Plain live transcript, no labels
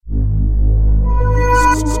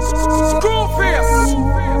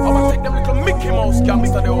house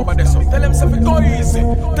gangster they over there. So tell them say go easy.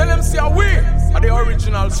 Tell them say we are the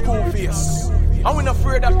original school face. And we not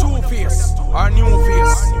afraid of two face or new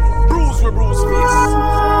face. Bruise with bruise face.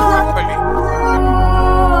 Properly.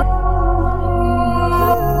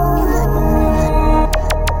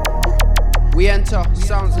 We enter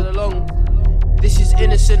sounds of the long. This is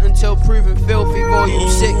Innocent Until Proven Filthy, Volume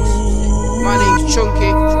 6. My name's Chunky.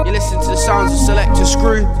 You listen to the sounds of Selector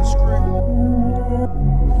Screw.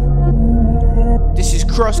 This is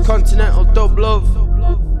Cross Continental Dub Love.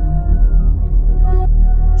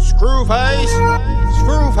 Screwface,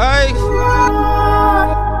 Screwface.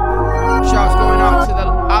 Shouts going out to the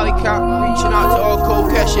Alley Cat, reaching out to old Cole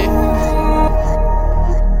Keshi.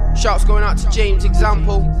 Shouts going out to James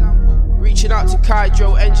Example, reaching out to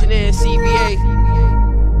Kydro Engineer CBA.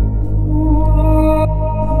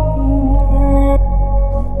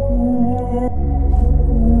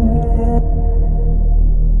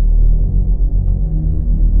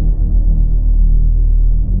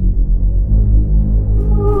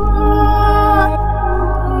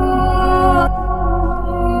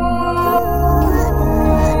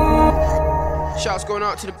 Shouts going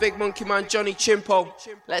out to the big monkey man Johnny Chimpo.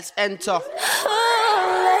 Let's enter.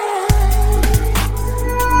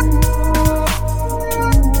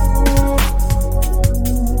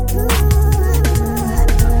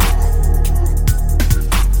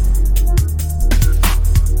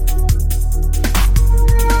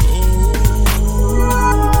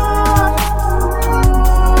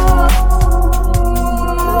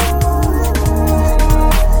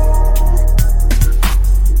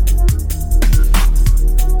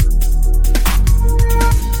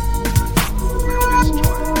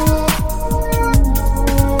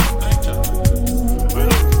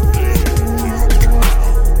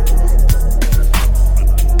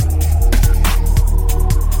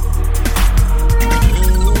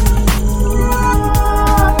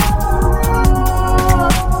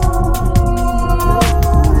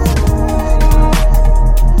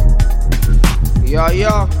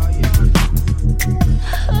 Yeah.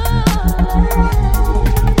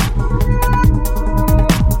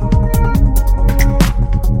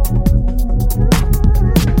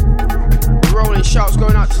 Rolling shouts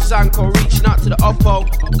going out to Zanko, reaching out to the Oppo.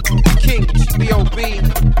 Kings, B.O.B.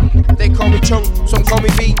 They call me Chunk, some call me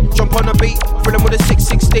B. Jump on the beat, fill them with a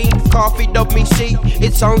 616. Coffee, dub me C.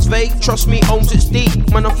 It sounds vague, trust me, owns it's deep.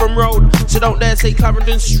 Man, I'm from road, so don't dare say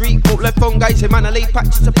Clarendon Street. Won't let phone guys say, man, I lay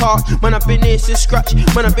patches apart. Man, I've been there since scratch.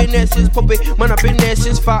 Man, I've been there since puppy. Man, I've been there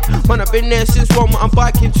since fat. Man, I've been there since one. I'm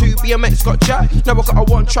biking to BMX got jack. Now I got a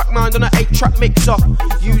 1-track mind on an 8-track mixer.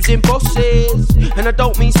 Using bosses, and I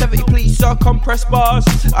don't mean 70 please, sir. Compress bars,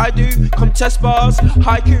 I do contest bars.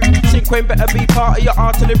 Haiku, Synquane better be part of your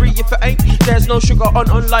artillery. If it ain't, there's no sugar on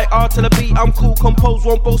unlike artillery. I'm cool, compose,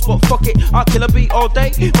 won't boast, but fuck it, I'll kill a beat all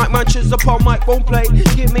day. Mike Manchester upon mic, won't play.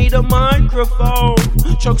 Give me the microphone.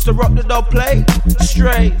 Chunks to rock the dub play.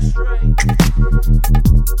 Straight.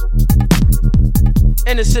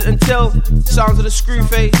 Innocent Until sounds of the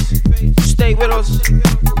Screwface. Stay with us.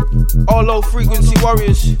 All low frequency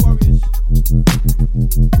warriors.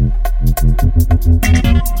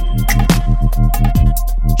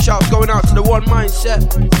 Shouts going out to the One Mindset.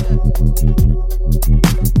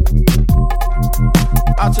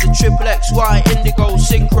 Out to the Triple XY, Indigo,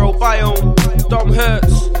 Synchro, Biome, Dom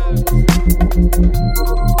Hertz.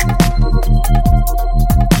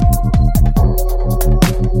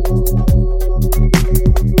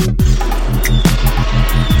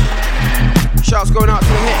 Shouts going out to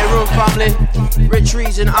the Hit and Run family. Rich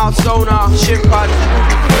Reason, Alzona, Shimpad.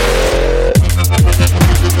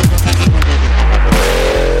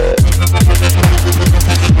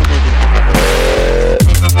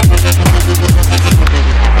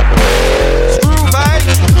 Screw, mate.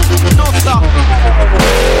 Not stop.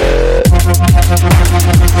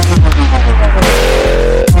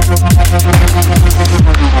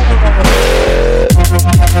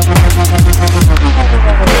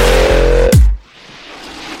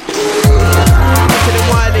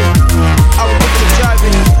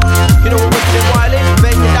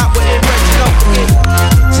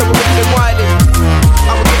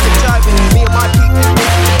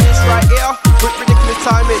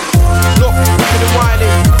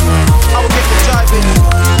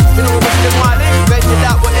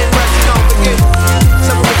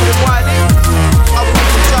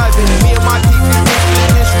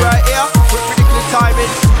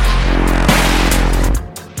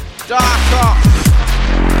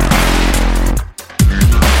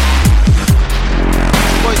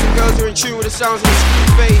 Sounds of the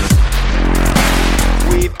Screwface.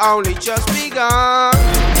 We've only just begun.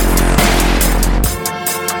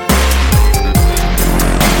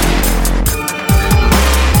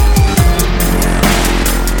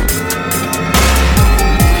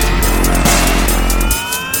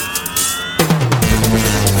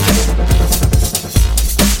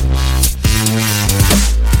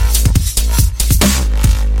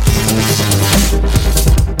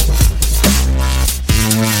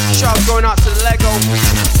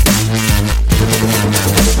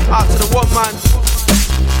 one man.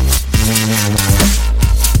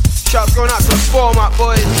 Shouts going out to the format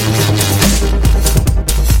boys.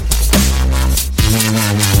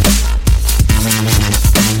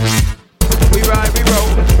 We ride, we roll.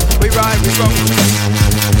 We ride, we roll.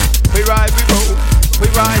 We ride, we roll. We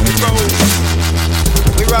ride, we roll.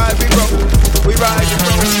 We ride, we roll. We ride, we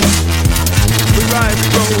roll. We ride, we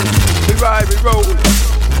roll. We ride, we roll.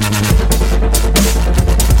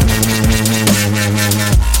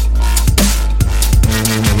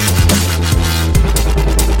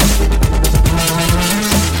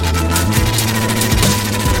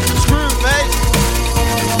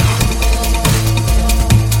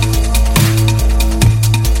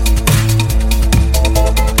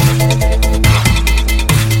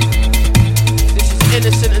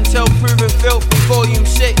 Innocent until proven filthy, volume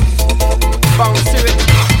 6. Bounce to it.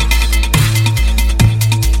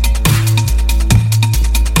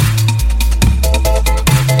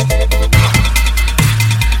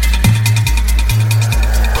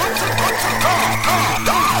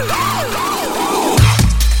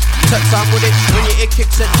 Take time with it, when your ear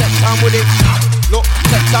kicks it, take time with it. Look,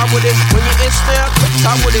 take time with it, when your ear snare, take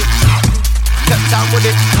time with it. Take time with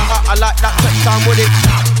it, I like that, take time with it.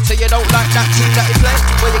 So you don't like that tune that you play,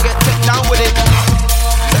 when you get take down with it.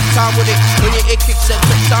 Take time with it, when your ear kicks it,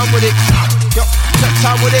 take time with it. Yo, take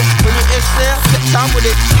time with it, when your ear snare, take time with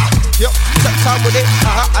it. Yo, take time with it,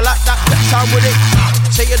 I like that, take time with it.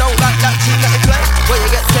 So you don't like that tune that you play, when you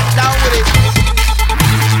get take down with it.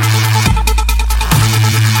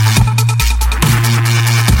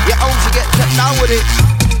 Your own to get take down with it.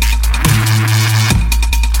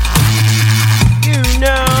 You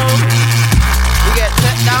know, you get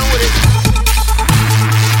take down with it.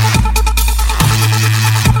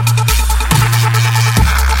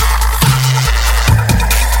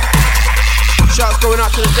 Shots going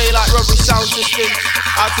out to the Daylight Robbery sound system,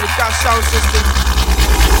 out to the gas sound system.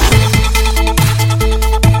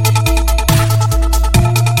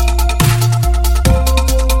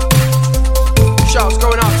 Shouts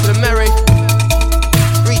going out to the Merry,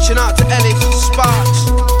 reaching out to Ellis, Sparks,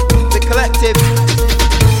 the Collective.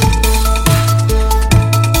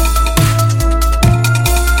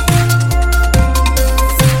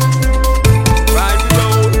 Ride we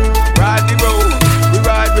roll, ride we roll, we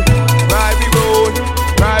ride we roll,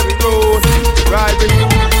 ride we roll, ride we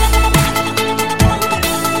roll.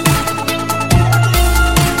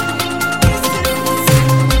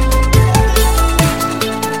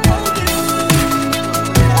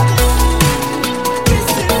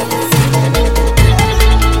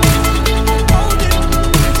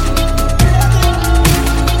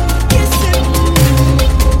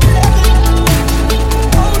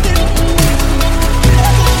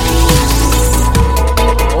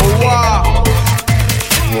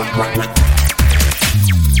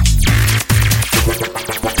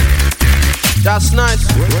 That's nice.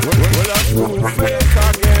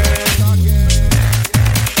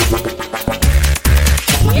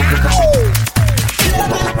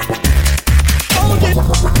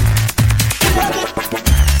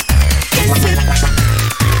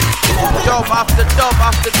 Dub after dub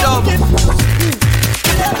after dub.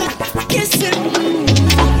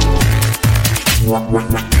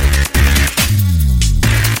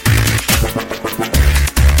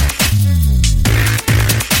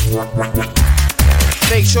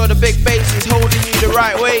 Make sure the big bass is holding you the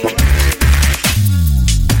right way.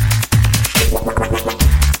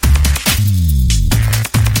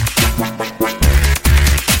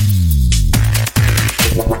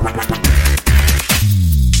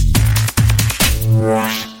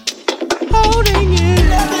 Holding you,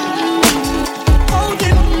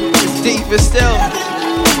 it's deeper still.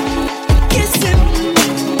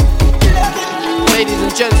 Ladies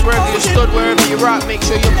and gents, wherever you stood, wherever you're at, make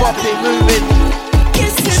sure you're bopping, moving.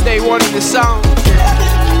 Stay one in the sound.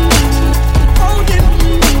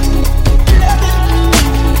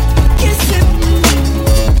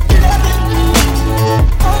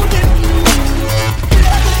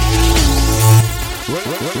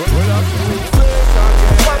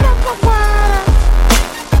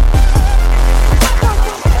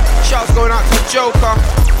 Shouts going out to the Joker,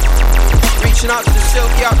 reaching out to the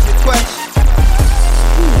Silky, out to the Quest.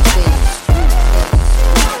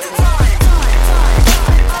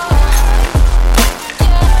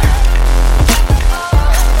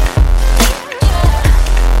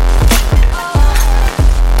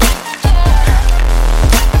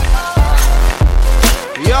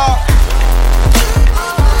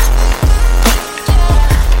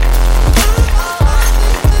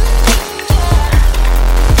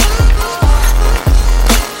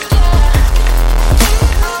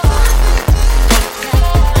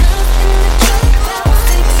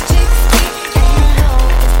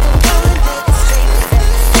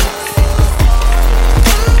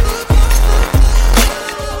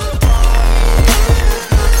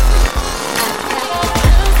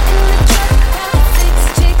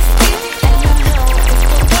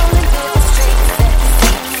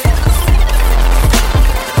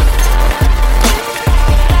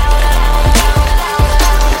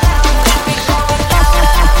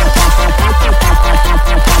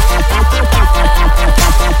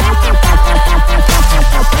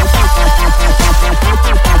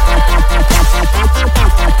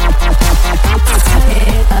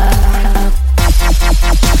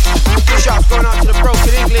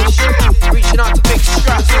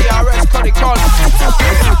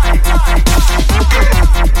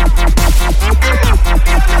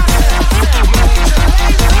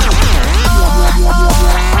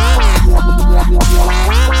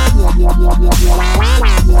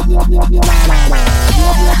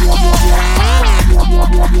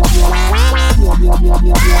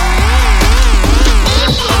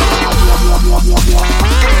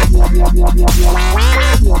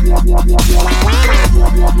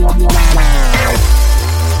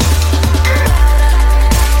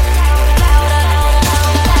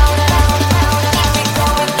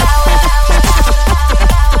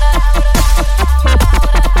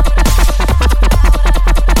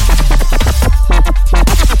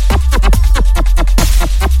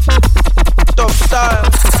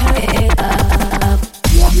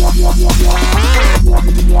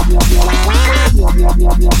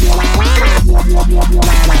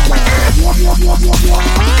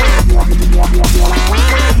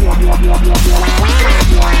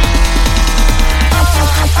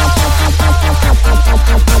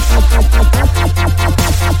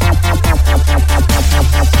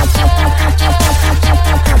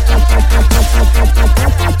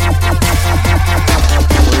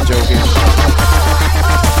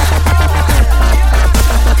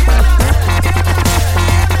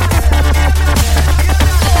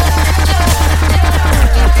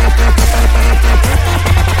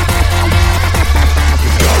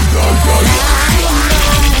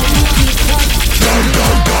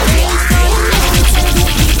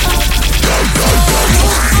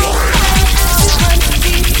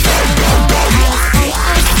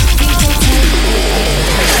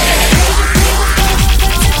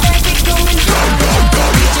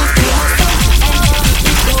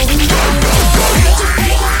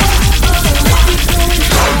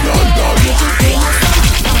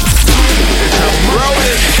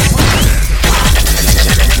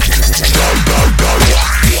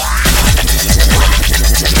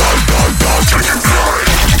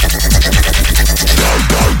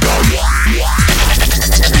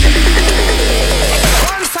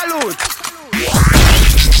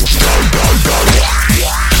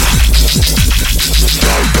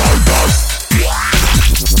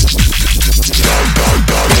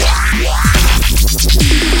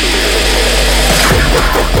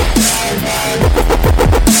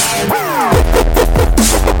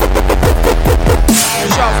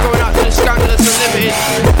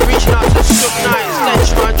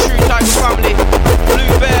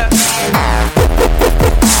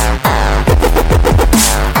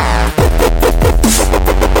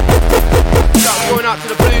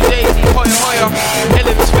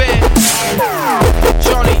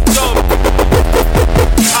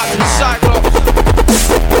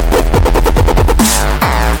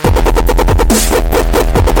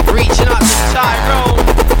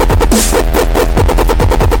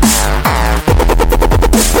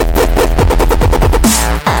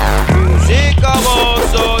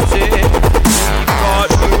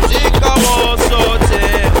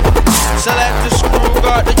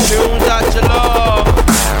 got the tunes that you love,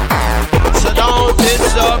 so don't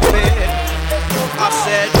disappear. I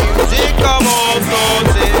said music come on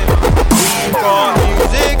sorted. We got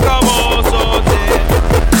music come on sorted.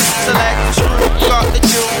 Select you got the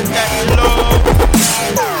tunes that you love,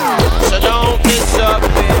 so don't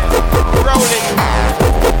disappear. Rolling.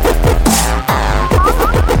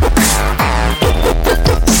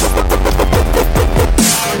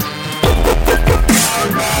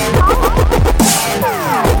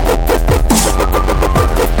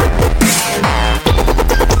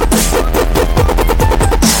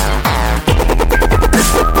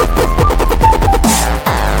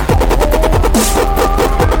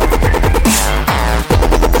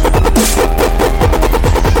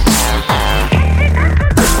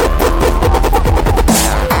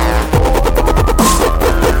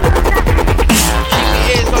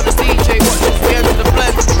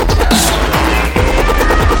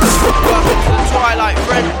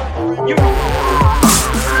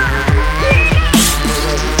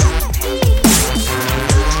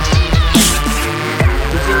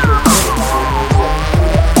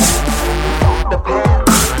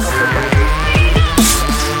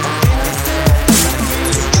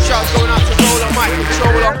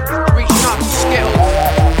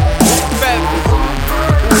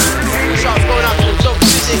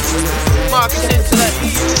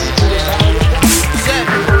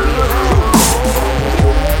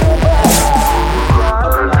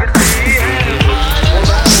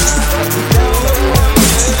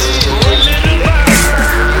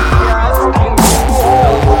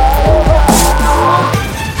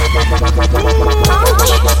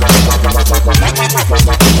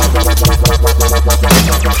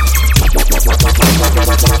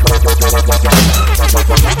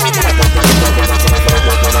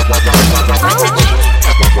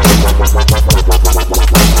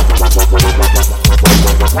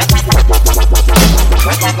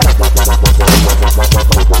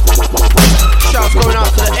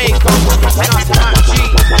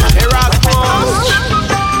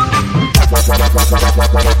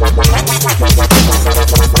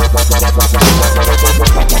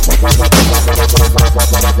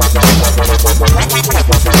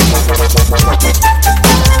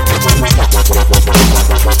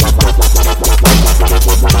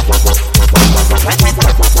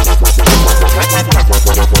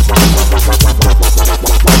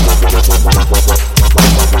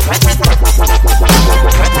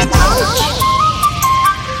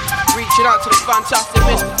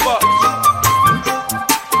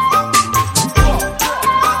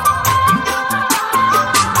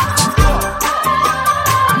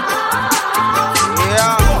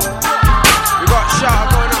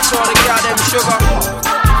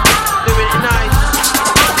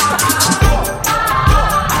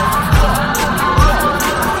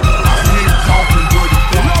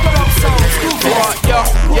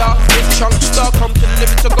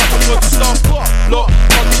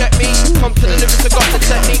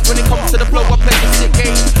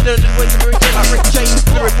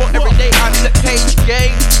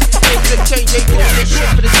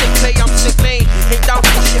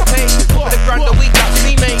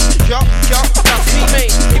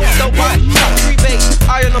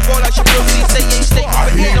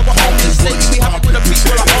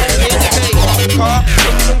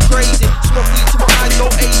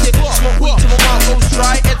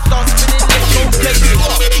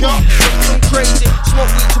 Crazy,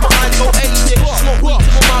 smoke weed till my eyes go Asian. Smoke weed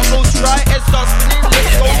till my mouth goes dry, head starts spinning.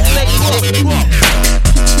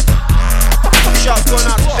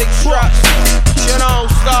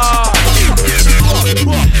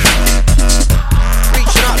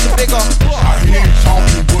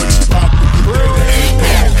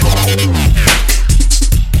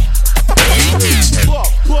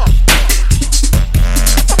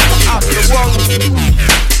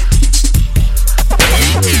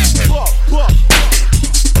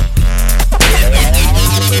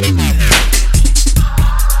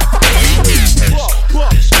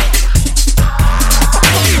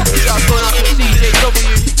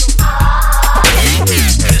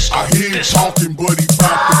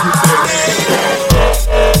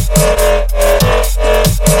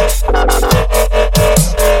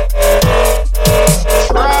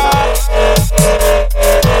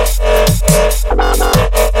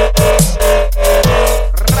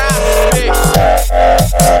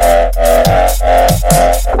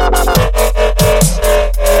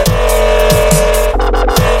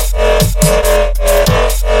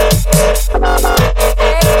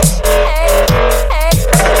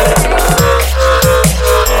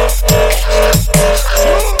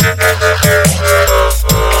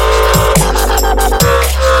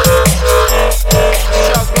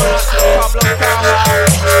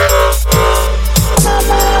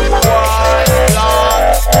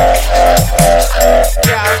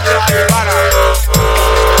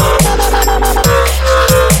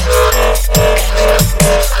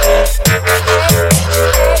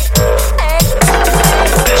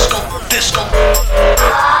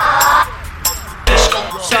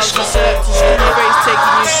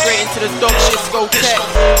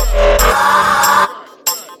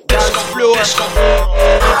 floor. Disco.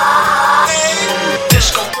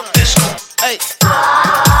 Disco. Disco. Hey.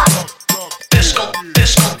 Disco.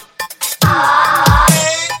 Disco. Disco.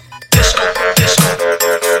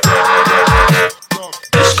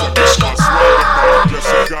 Disco. Disco.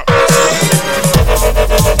 Disco.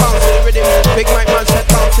 Bounce to the rhythm. Big Mike man said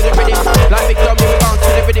bounce to the rhythm. Like Big Dummy, we bounce to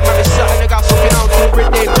the rhythm. And we sat and I got something out to the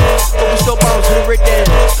rhythm. But we still bounce to the rhythm.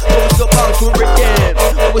 But we still bounce to the rhythm.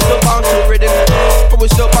 But we still bounce to the rhythm. But we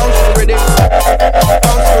still bounce to the rhythm.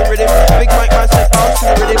 Bounce to the rhythm. Big Mike man said bounce to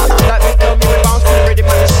the rhythm. Like Big Dummy, we bounce to the rhythm.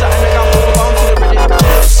 And we sat and I got something bounce to the rhythm. But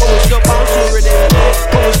we still bounce to the rhythm.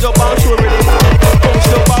 But we still bounce to the rhythm. But we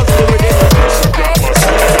still bounce to the rhythm.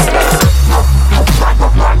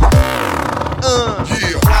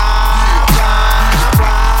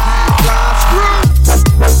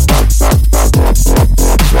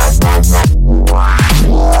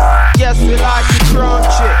 Yes, we like to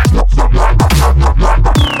crunch it.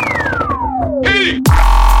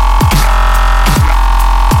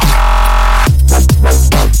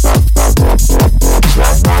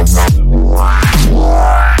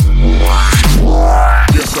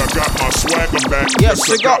 Yes,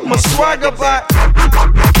 I got my swagger back. Yes,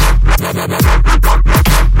 I got my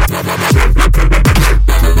swagger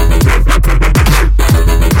back.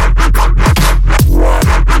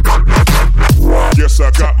 Yes, I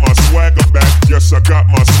got my swagger back. Yes, I got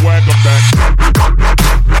my swagger back.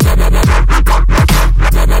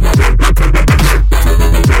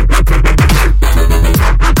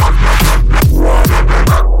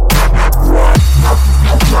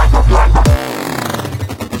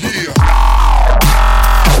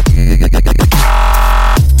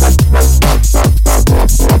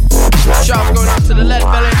 Shout going out to the lead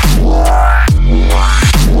belly.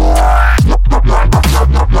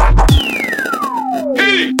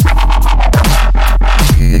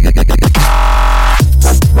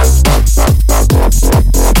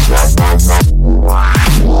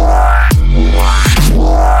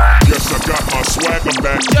 Yes, I got my swagger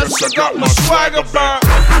back. Yes, I got my swagger back.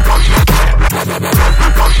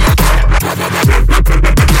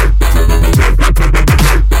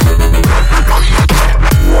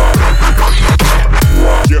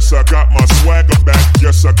 Yes, I got my swagger back.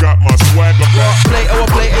 Yes, I got my swagger back. Play, I will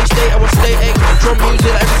play H-Day, I will stay A. Drum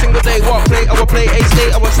music every single day. What play, I will play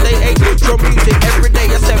H-Day, I will stay A. Drum music every day.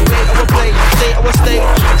 I said play, I will play, stay, I will stay.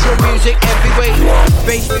 Drum music every way.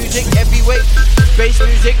 Bass music every way. Bass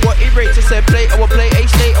music, what it rates. I said play, I will play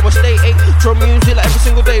H-Day, I will stay A. Drum music every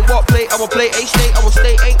single day. What play, I will play H-Day, I will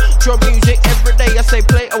stay A. Drum music every day. I say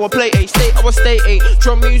play, I will play H-Day, I will stay A.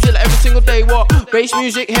 Drum music every single day. What? Bass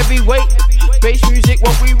music heavyweight. Bass music,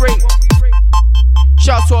 what we rate.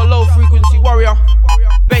 Shout to our low frequency warrior.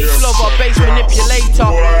 Bass lover, bass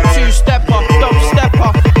manipulator. Two-stepper,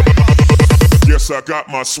 dub-stepper. Yes, I got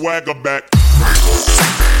my swagger back.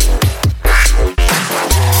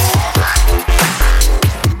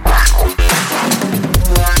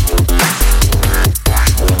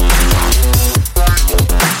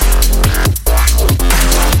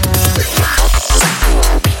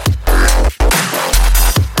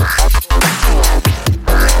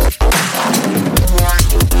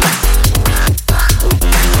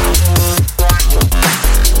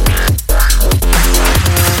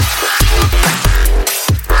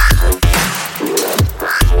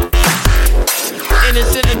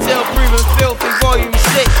 Innocent until proven filthy, volume 6.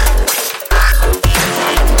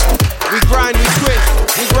 We grind, we twist,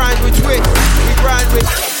 we grind, we twist, we grind, we...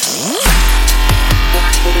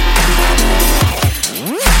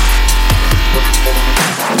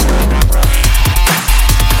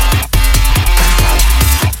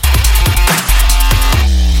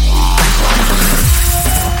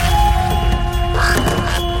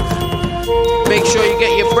 Make sure you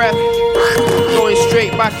get your breath going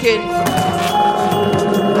straight back in.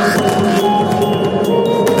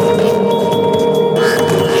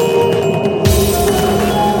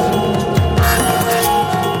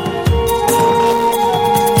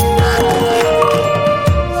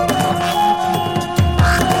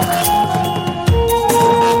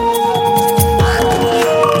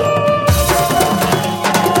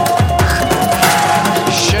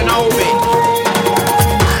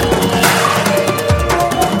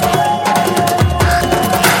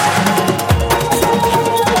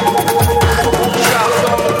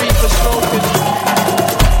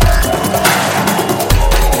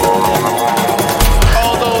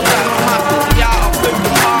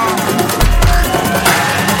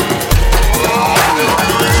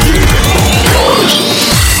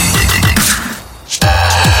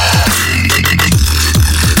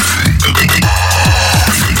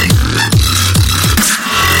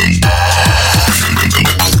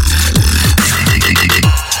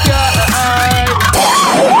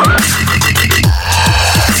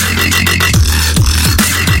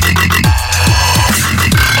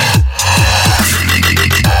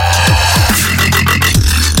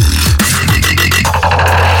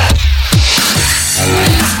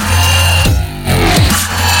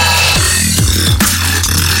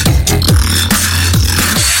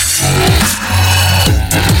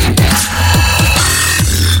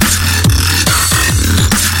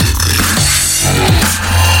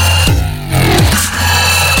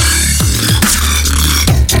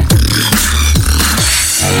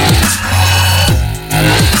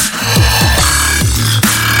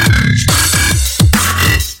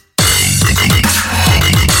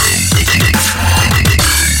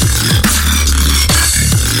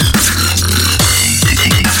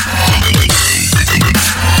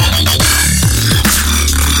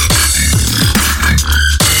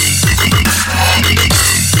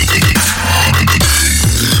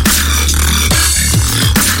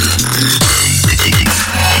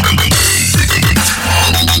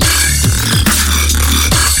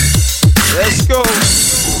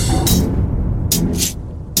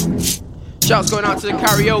 Shouts going out to the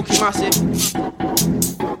karaoke massive.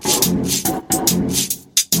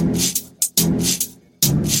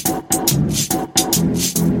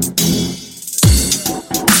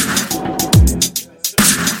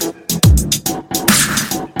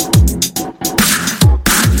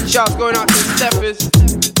 Shouts going out to the steppers.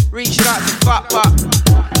 Reaching out to Fat Pat.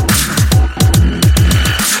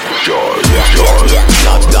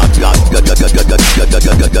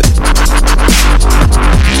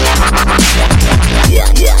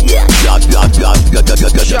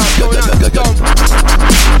 Shouts going out to Dom.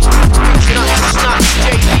 Reaching out to Snap,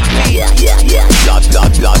 JDB.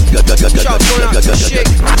 Shouts going out to Shig.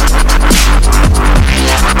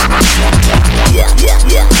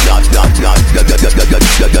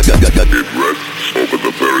 It rests over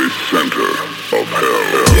the very center of hell.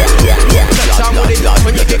 Set time with it,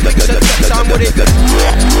 when you get mixed, set time with it. Set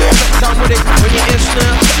time with it, when you in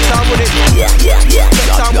snare, set time with it.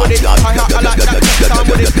 Set time with it, I like that, set time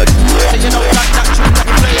with it. Say you don't like that tune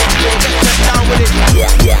that you play, set time with it.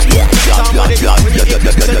 Set time with it, when you get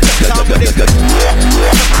mixed, set time with it. Set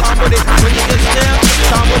time with it, when you in snare,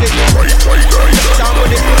 set time with it. Set time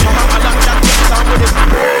with it, I like that, set time with it.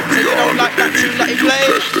 Say you don't like that tune that you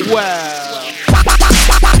play, well.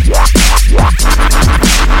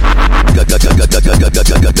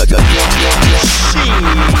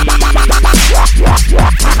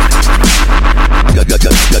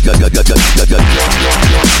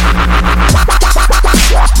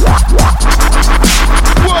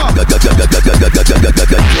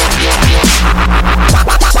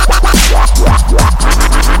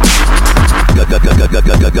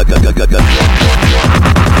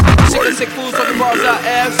 Sick fools on the bars out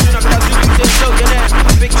there. Soon I got do this, so you're there.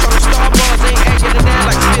 Big chunk star bars ain't egging in there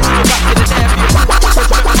like spins in the back of the there.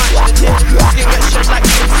 Cause you got match the tip. Skin get shed like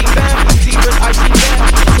MC Bear. Zebras icy bear.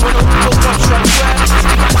 So when I go watch right square.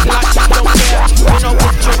 Speak like you don't care. When I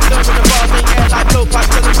walk jump down with the bars ain't air like low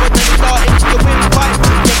pipe. Tell them when they start into the windpipe.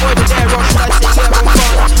 Your boy the dare or should I say yeah I'm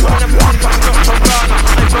fun. When I'm from but I'm not from Ghana.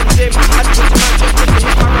 I'm from Jim. I just went to Manchester to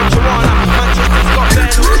hit my marijuana. Manchester's got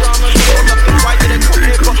bare no drama. So I'm nothing right to the top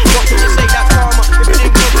here. But what can you say that karma? If it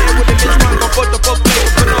ain't good there with the bitch man gon' put the fuck play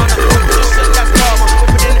with banana. What can you say that's karma? If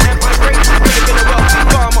it didn't have my brain, I could've been a wealthy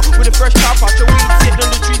farmer. With a fresh top out your weed, sitting on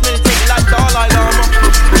the trees, meditate like Dalai Lama.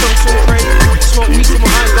 Some crazy, smoke weed till my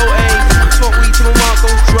eyes go aim. Smoke weed till my mouth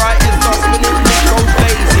goes dry and start spinning, neck goes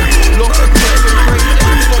lazy. Look, I'm crazy.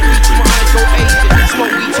 Smoke weed till my eyes go Asian.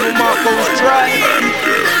 Smoke weed till my mouth goes dry.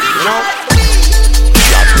 You know?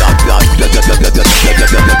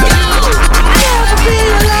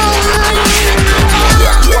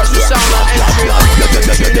 Watch the sound of entry. Tune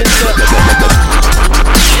into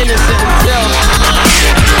Innocent and Del.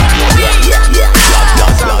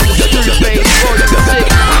 Sound of the street bass, roll the sick.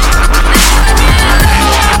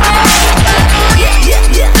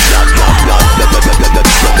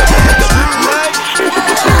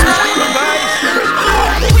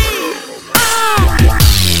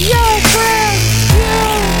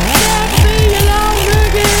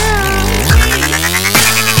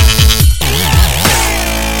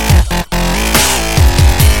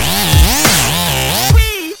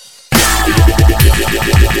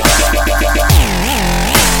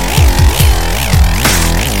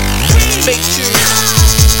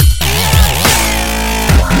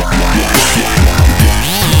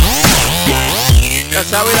 That's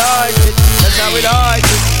how we like it. That's how we like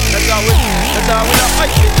it. That's how we like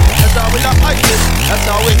it. That's how we like it. That's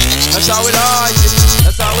how we like it.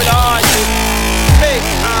 That's how we like it. Big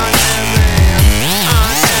on every.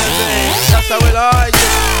 That's how we like it.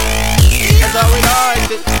 That's how we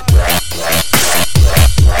like it.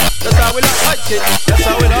 That's how we like it. That's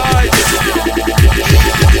how we like it.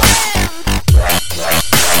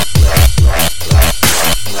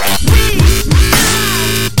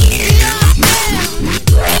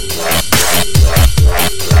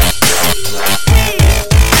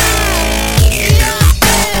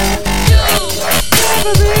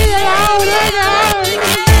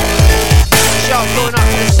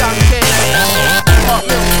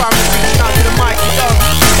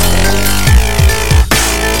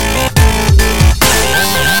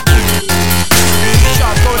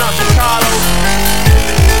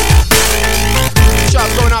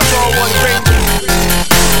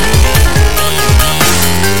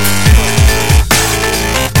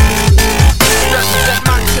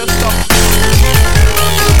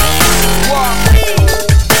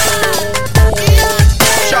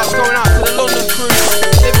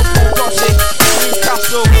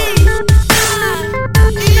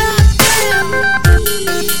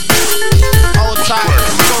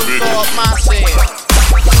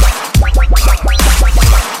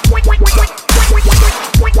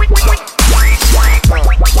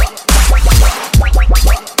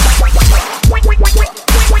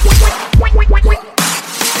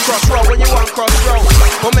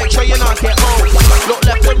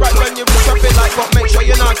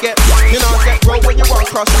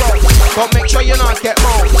 crossroads. But make sure you not get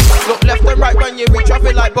more. Look left and right when you reach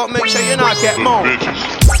traffic light, but make sure you not get more.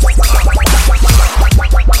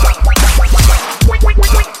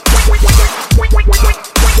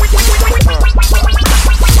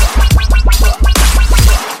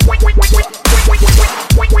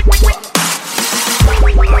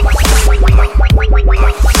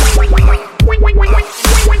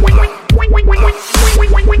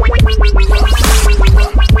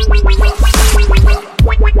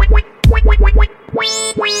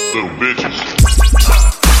 Little bitches.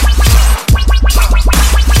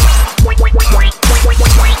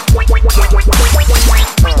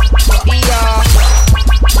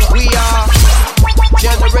 We are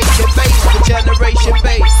generation base for generation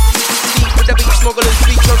base. Deep with the beat smugglers,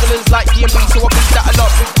 street jugglers like D&B. So I beat that a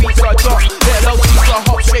lot with beats, so I drop. Let low beats, so I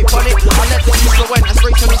hop straight on it. I let the user went, I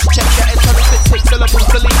straight on it to check that and tell us it 6 syllables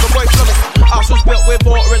to leave a boy from it. House was built with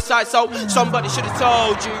mortar inside, so somebody should have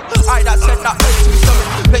told you. I that said that place to be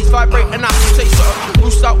stomach. Place vibrate and I can say something.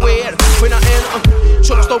 Roost out weird, when I in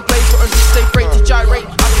chunks don't play for them, stay afraid to gyrate.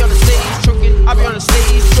 I be on the stage trunking, I be on the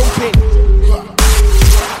stage jumping.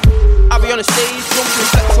 I be on the stage jumping,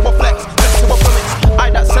 flexible flex, flexible plummets.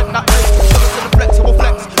 I that said that place to be stomach to the flexible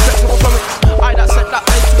flex, flexible plummets. I that said that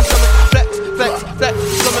place to be stomach, flex, flex, flex,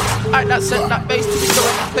 stomach. I that said that bass to be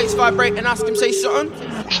stomach. Place vibrate and ask him say something.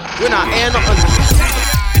 When I hear nothing.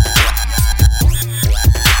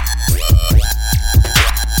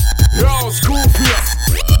 Yo, school face.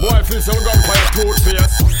 Boy, feels so gunfire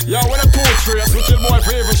toothpaste. Yo, when a tooth trace, we kill boy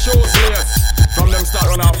for even show slates. From them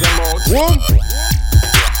start run off them mouth. Whoom.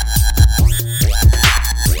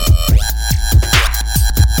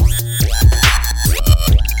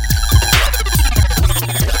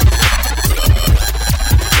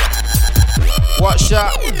 Watch that.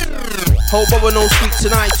 Whole brother don't speak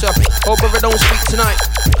tonight, sir. Whole brother don't speak tonight.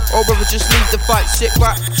 Whole brother just leave the fight. Sit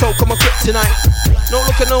back, choke on my grip tonight. Not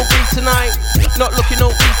looking no beat tonight. Not looking no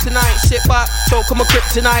beat tonight. Sit back, choke on my grip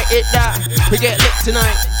tonight. Hit that. We get lit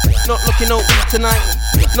tonight. Not looking no beat tonight.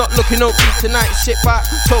 Not looking no beat tonight. Sit back,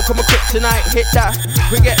 choke on my grip tonight. Hit that.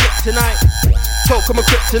 We get lit tonight. Choke on my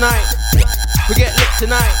grip tonight. We get lit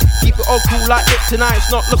tonight. Keep it all cool like lit tonight. It's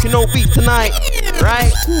not looking no beat tonight. Right?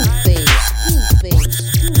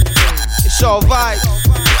 It's all vibes.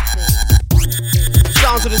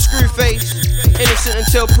 Sounds of the screw face. Innocent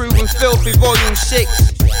until proven filthy. Volume 6.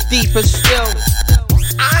 Deeper still.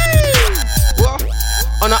 Aye. What?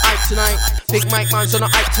 On the hype tonight. Big Mike man's on the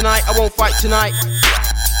hype tonight. I won't fight tonight.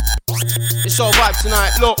 It's all vibe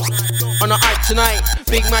tonight. Look. On the hype tonight.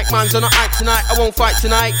 Big Mike man's on the hype tonight. I won't fight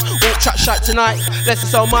tonight. Won't chat shite tonight. Let's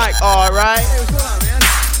it's all Mike. Alright.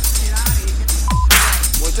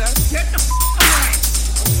 What's that?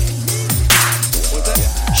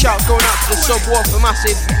 Shouts going out to the subwoofer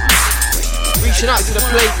massive. Reaching out to the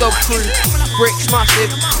Play Dub crew. Bricks massive.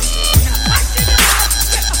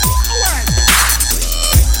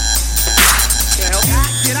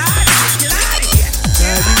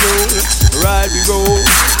 Ride we roll.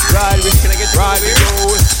 Ride we can I get ride we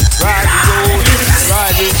roll. Ride we roll.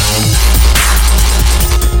 Ride we.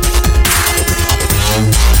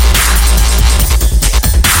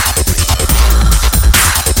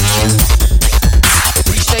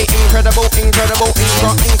 Incredible, incredible,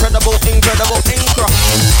 incredible, incredible, incredible.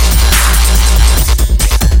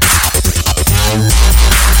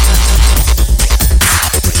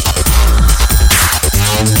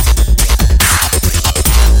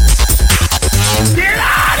 Get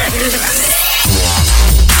out of here!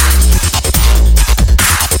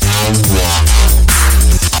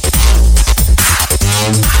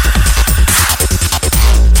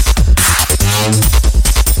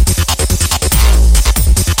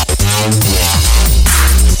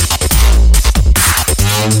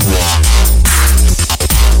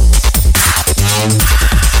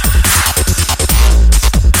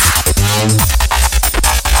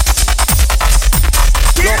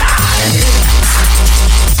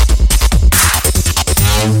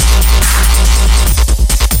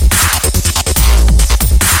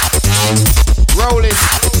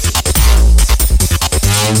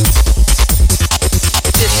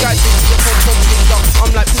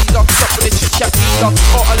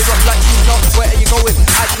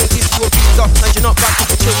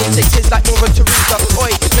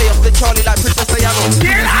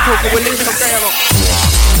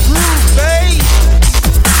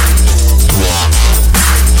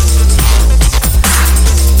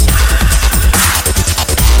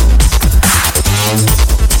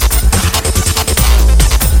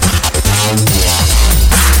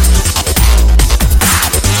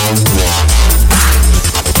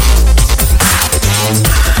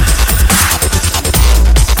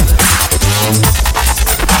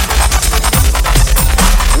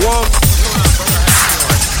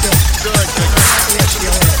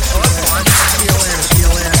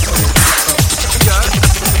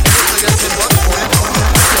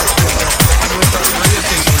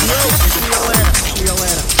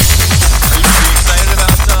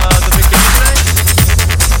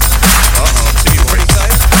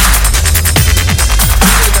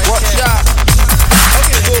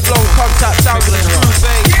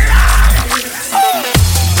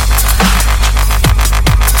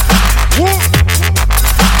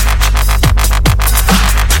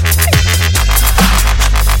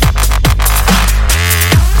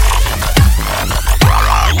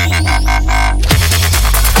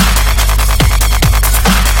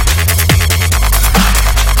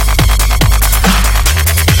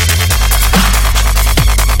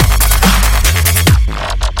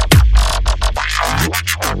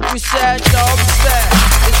 We said dubstep.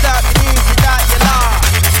 Is that the music that you like?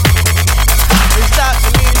 Is that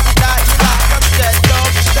the music that you like? I said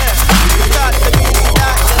dubstep. Is that the music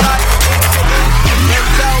that you like? If it is, then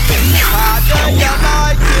tell me, how do you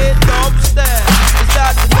like it? Dubstep. Is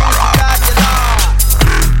that the music that you like?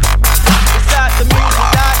 Is that the music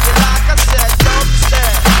that you like? I said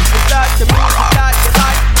dubstep. Is that the music that you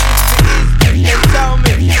like? If it is, then tell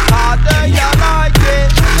me, how do you like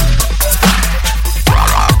it?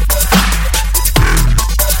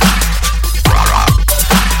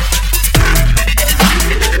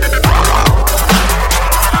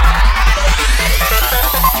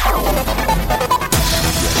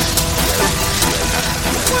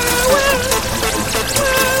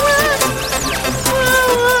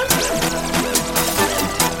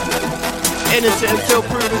 Innocent until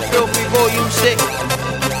proven filthy, volume 6.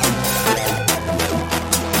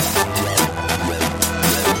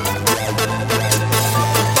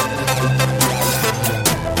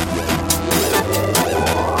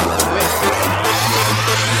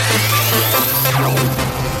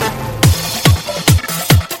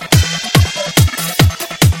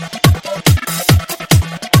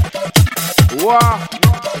 Wow.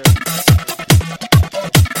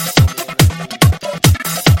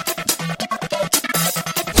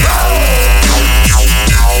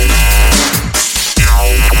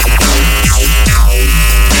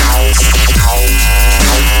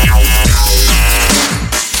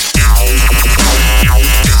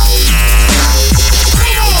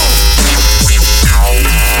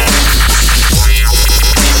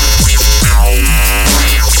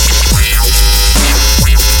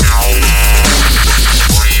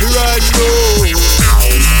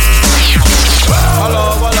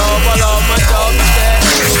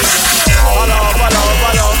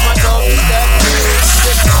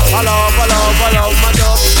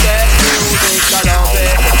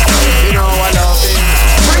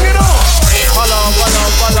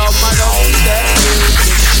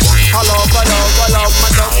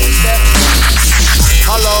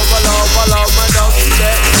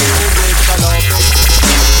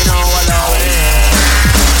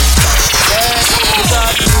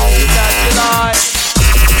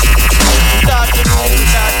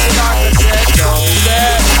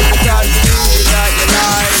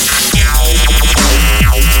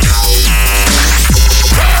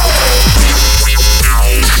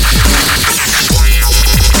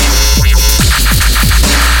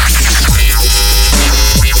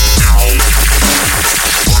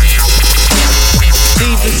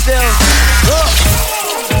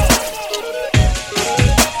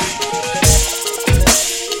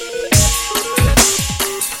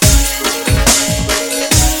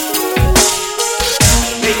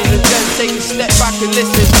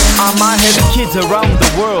 I might have kids around the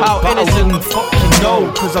world, how but innocent. I wouldn't fucking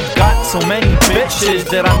know, cause I've got so many bitches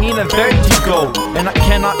that I'm in a vertigo. And I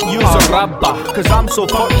cannot use a rabba, cause I'm so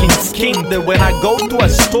fucking skink that when I go to a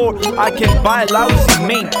store, I can buy lousy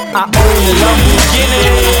mink. I own a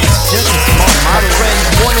Lamborghini, just a small my friend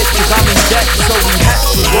wanted cause I'm in debt, so we had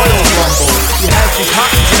to Royal Rumble. We had the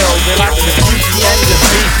cocktail, they like the beauty and the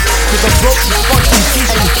beast, cause I broke this fucking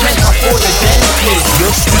teeth and can't afford a dentist.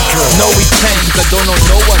 Your speaker, no we can't, I don't know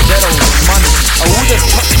no one that owns money. I would've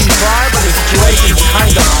fucking tried, but it's crazy,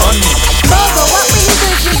 kinda funny. Bobo, what will you do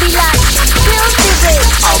if you be like filthy rich?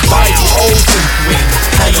 I'll buy the ocean queen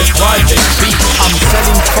and a private beat. I'm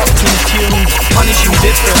selling fucking tunes, punishing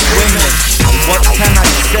different women. What can I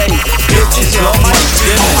say? Bitches love my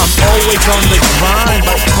women. I'm always on the grind,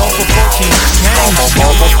 but top of fucking change.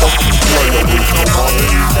 Motherfucking player with no money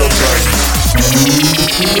in the bank.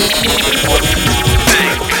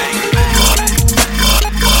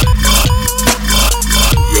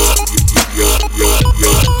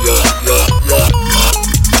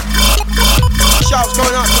 Shouts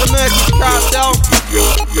going out to the Murky Cartel.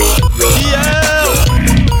 Yeah.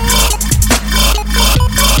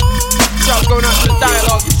 Shouts going out to the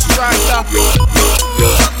Dialogue Striker.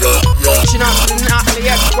 Reaching out to the Natalie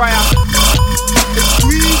Esquire. It's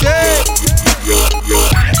greedy.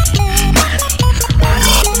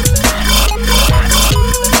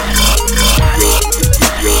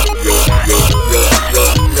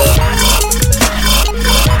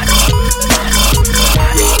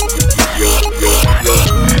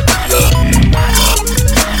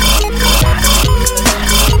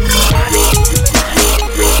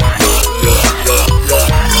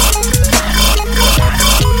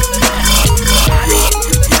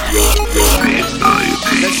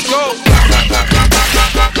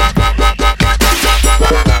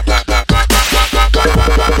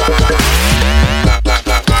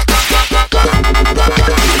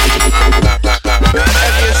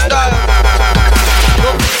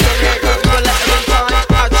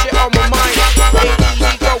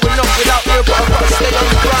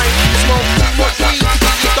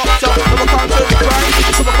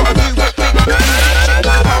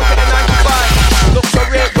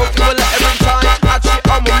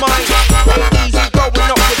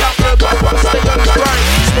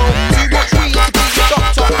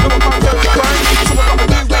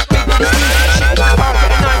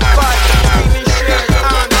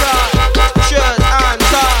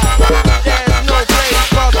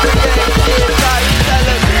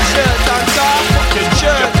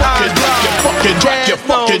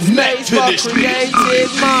 to this beat.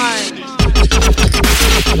 Creative mind.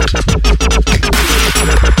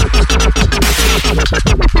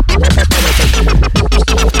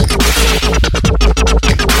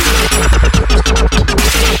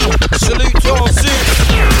 Salute your suit.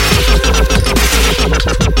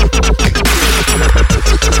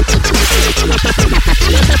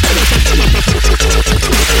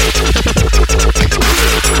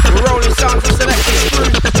 We're rolling sounds and selecting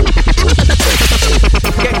screw.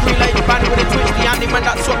 Get green like the band with a twitch. The Andy man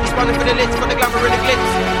that swap is running for the lids, for the glamour and the glitz.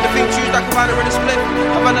 The thing choose like a banner in a split.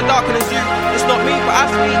 Havana darker than you. It's not me, but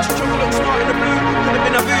as me, each chocolate looks smart in the blue. Could have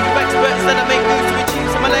been a voodoo expert instead of make moves to achieve.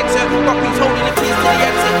 So my legs hurt. Rocking's holding the keys to the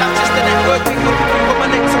exit. That's just the network. Big looking through on my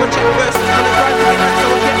neck, so I check first. And I try to get so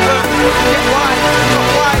I get hurt. Get wide, not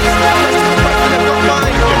wide. And I've got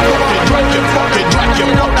mine. Drag your fucking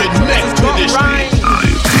neck to this beat.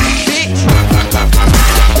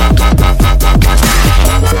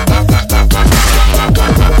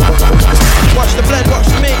 Watch the blend, watch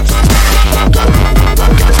the mix.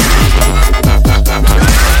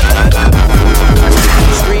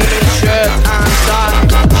 Screaming shirt and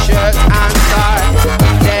side.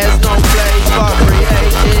 There's no place for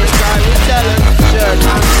creative. I will tell them shirt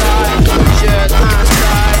and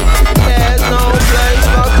side. There's no place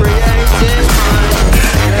for creative mind.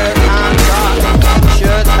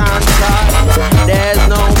 Shirt and side. There's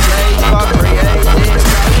no place for creative. I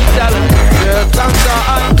will tell them shirt and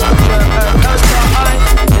side.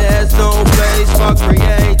 There's no place for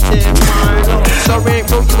creative mind. Sorry, ain't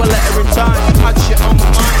broke you a letter in time. Had shit on my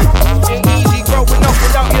mind. Ain't easy growing up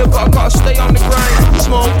without you, but I gotta stay on the grind.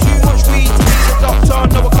 Smoke too much weed to be a doctor,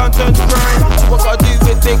 no I can't turn to grind. So what gotta do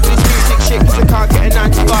with big this music shit, cause I can't get a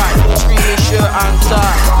 9 to 5. Screaming shirt and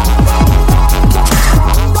tie.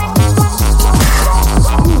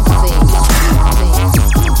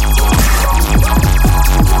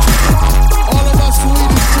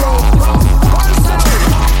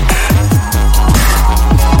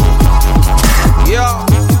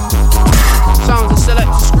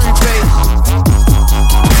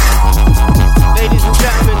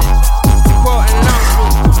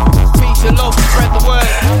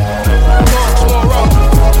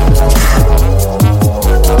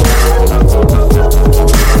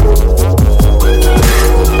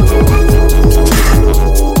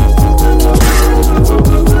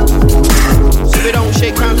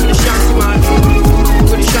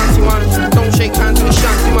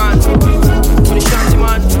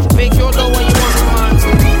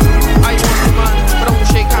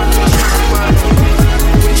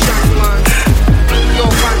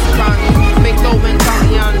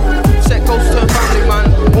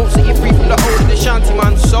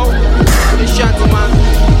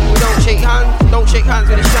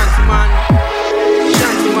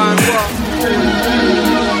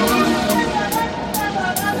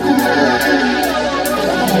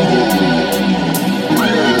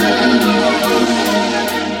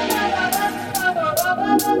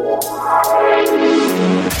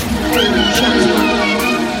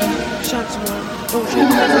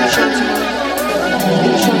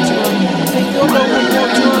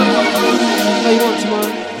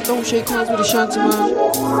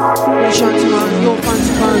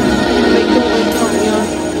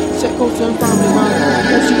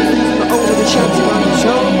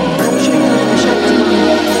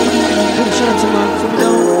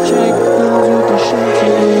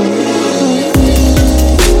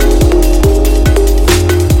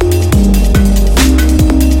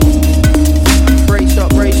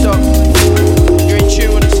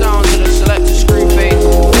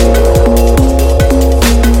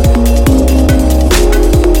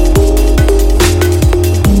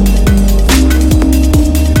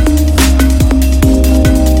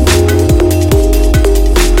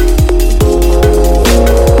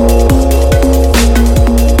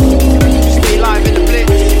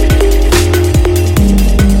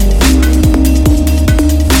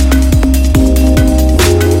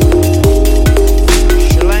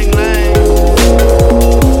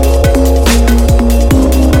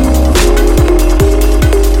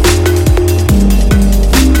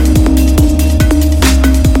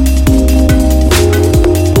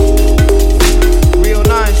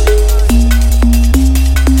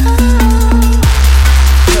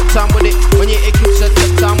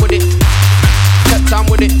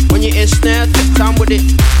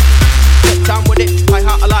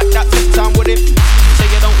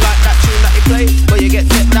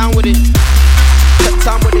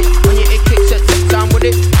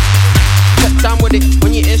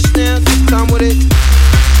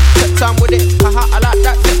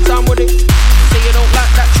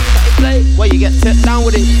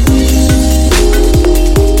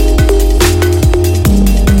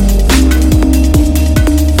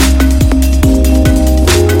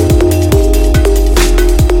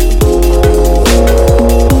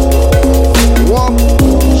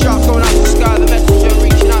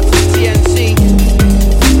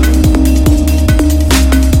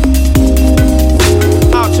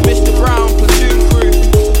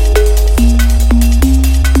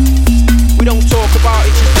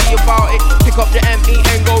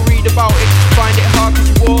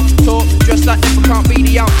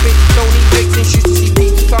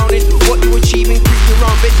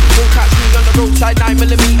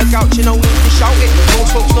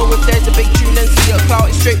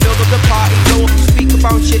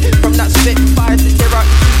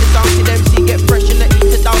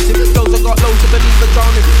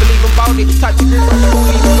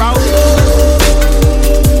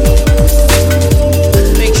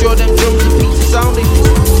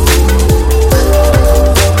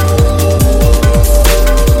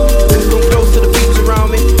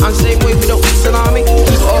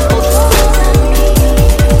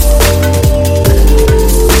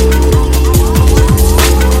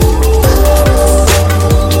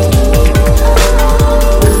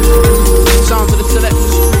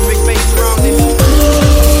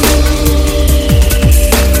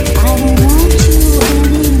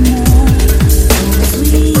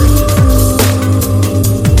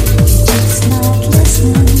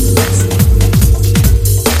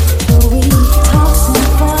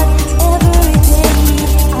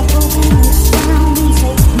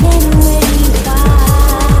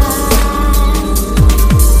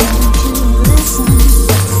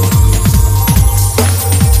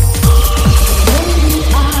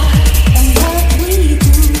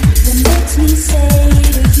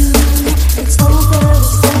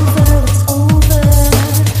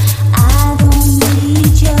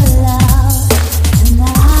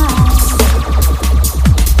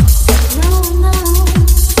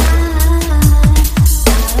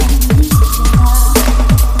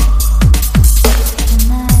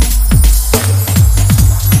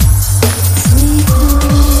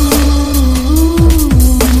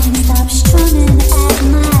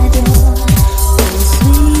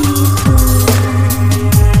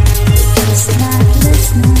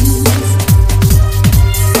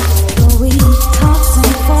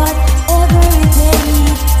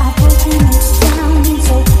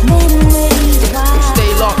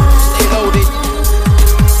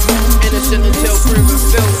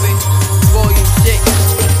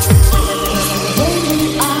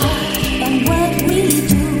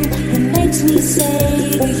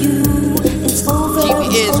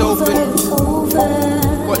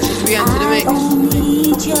 open. Watch as we enter the mix. I don't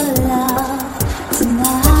need your love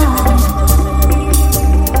tonight.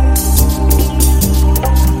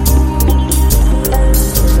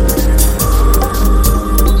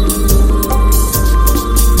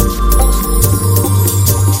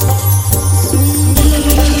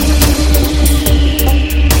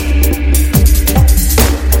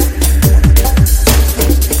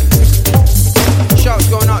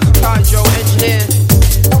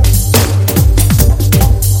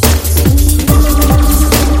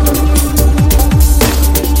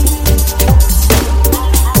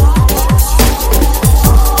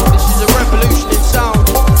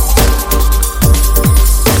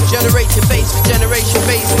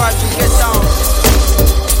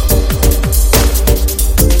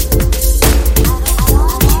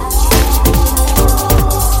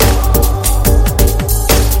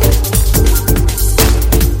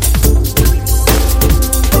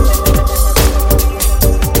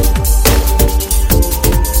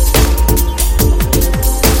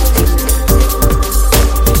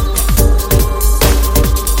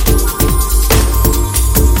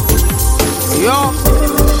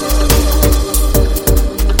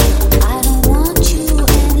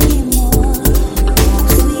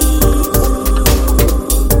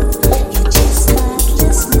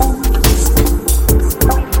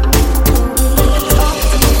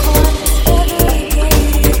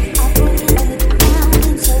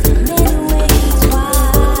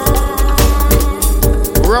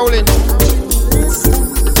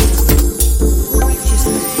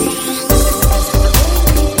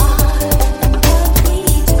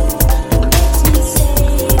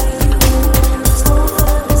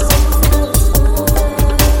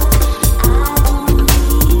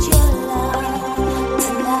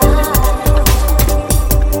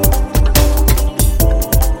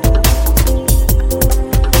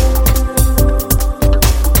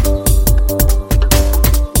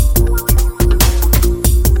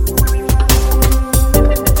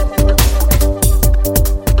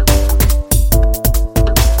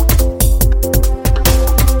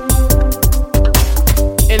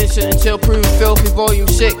 Volume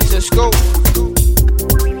 6, let's go.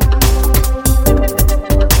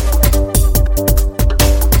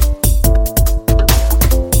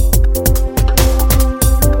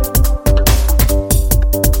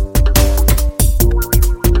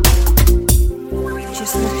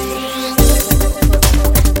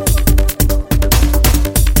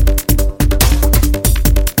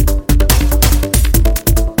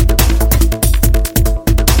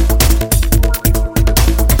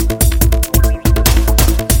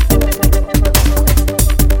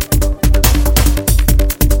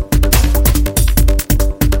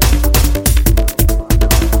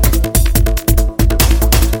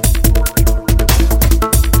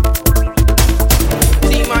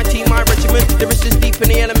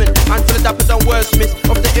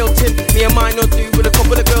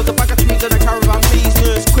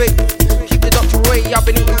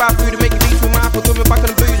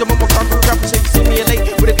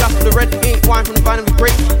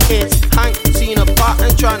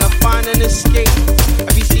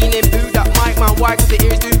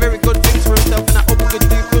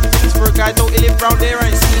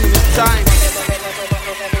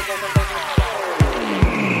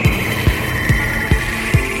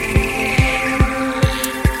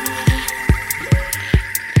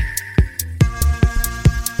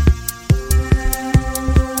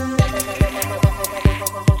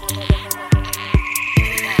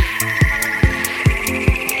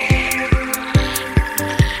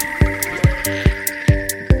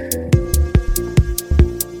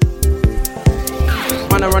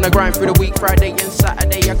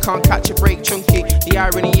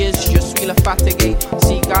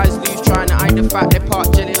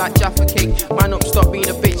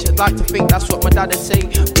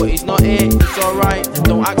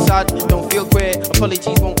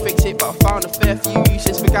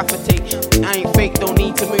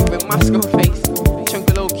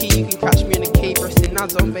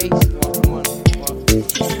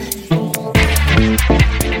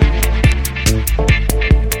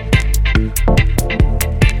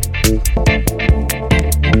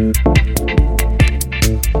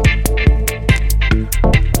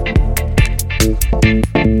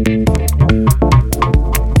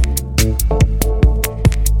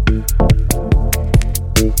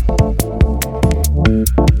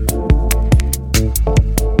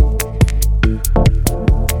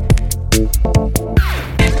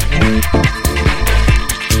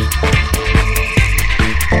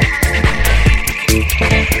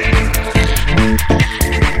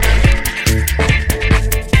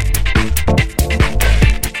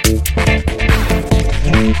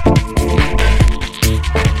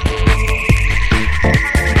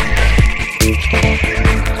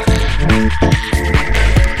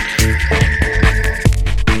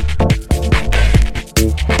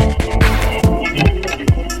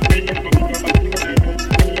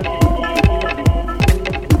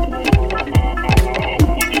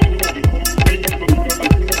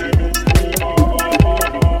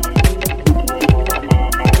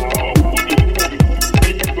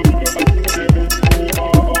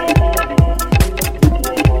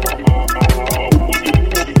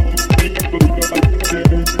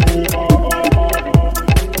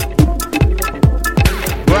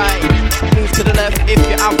 if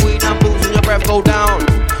you have weed and booze and your breath go down.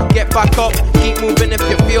 Get back up, keep moving if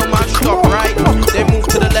you feel my stop right. Then move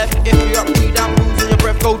to the left if you have weed and booze and your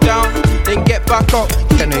breath go down. Then get back up,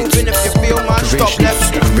 keep moving if you feel my stop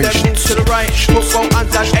left. Then move to the right, put both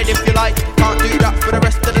hands on head if you like. Can't do that for the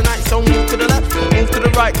rest of the night, so move to the left, move to the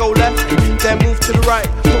right, go left. Then move to the right,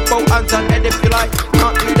 put both hands on head if you like.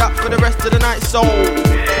 Can't do that for the rest of the night, so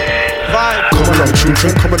vibe. Come along,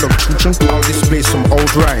 children, come along, children. I'll display some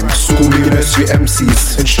old rhymes. School university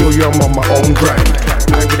MCs and show you I'm on my own grind.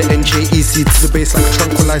 I with the NJEC to the bass like a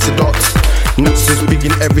tranquilizer dots. Nuts is big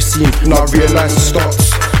in every scene, now I realise the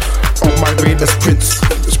starts. On my brain, that's Prince.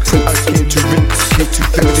 I came to rinse,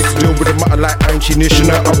 everything to deal with the matter like Angie Nation.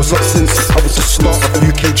 I was up since I was the start of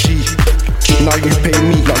UKG. Now you pay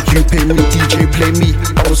me, DJ play me.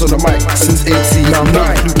 I was on the mic since 18. Now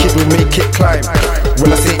 9, new kid will make it climb.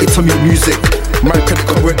 When I say it's on your music, my credit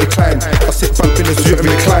card won't decline. I sit back in the zoo and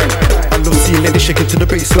recline. I love seeing ladies shaking to the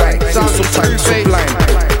baseline. Sometimes so blind,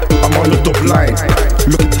 I'm on the double line,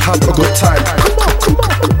 looking to have a good time. Come on.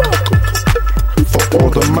 For all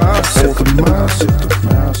the massive, for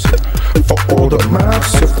all the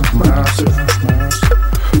massive,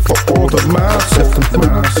 for all the massive,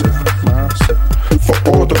 for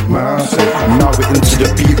all the massive. Now we're into the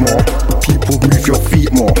beat more. People move your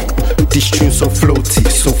feet more. This tune's so floaty,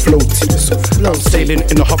 so floaty. I'm sailing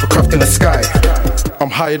in a hovercraft in the sky. I'm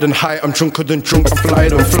higher than high, I'm drunker than drunk, I'm flyer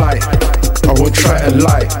than fly. I won't try and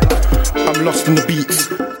lie, I'm lost in the beats.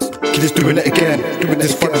 Kid is doing it again. Doing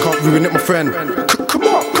this fun, can't ruin it, my friend. Come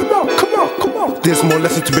on. There's more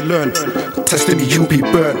lessons to be learned. Testing me, you'll be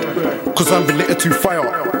burned. Cause I'm related to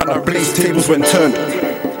fire, and I blaze tables when turned. For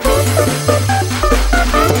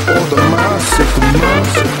all the massive, for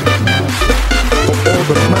all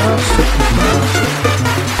the massive,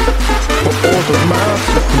 for all the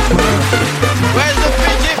massive. Where's the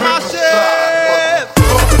fidget massive?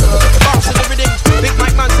 Bounce to the rhythm. Big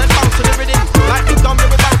Mike man said bounce to the rhythm. Like Big Dom, we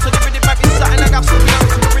bounce to the rhythm. Might be something like I've seen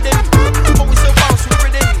bounce to the rhythm. But we still bounce to the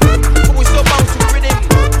rhythm. But we still bounce to the rhythm.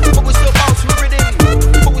 But we still bounce to the rhythm.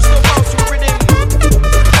 But we still bounce to the rhythm.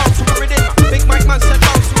 Bounce to the rhythm. Big Mike man said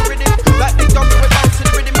bounce to the rhythm. Like Big Dom, we bounce to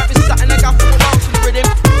the rhythm. Might be something like I've seen bounce to the rhythm.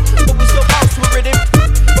 But we still bounce to the rhythm.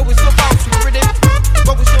 But we still bounce to the rhythm.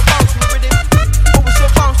 But we still bounce to the rhythm. But we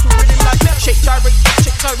still bounce to the rhythm. Like shake, gyrate,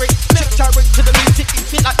 shake, gyrate, shake, gyrate to the music. You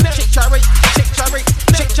feel like shake, gyrate, shake, gyrate,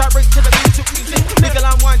 shake, gyrate to the music. Nigga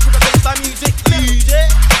and wine to the bassline music. Use it,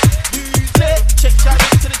 shake,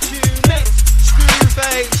 gyrate to the tune. Screw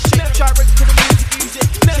face, shake, gyrate to the music. Use it,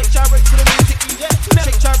 shake, gyrate to the music. Use it,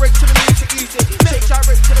 shake, gyrate to the music. Use it, shake,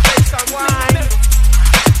 gyrate to the bassline wine.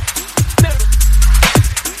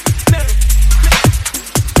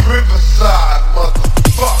 Riverside,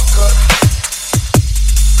 motherfucker.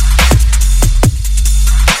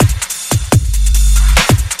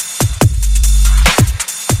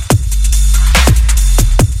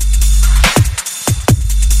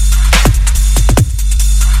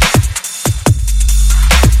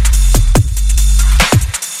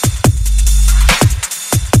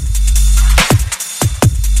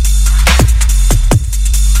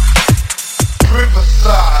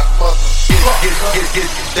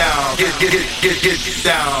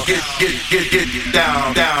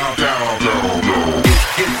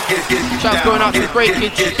 Shouts going out to the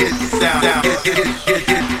breakage. Shouts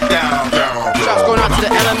going out to the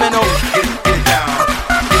elemental.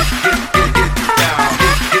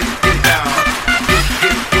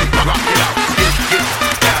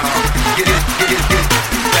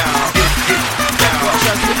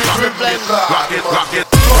 Shouts to the blend. Rock it.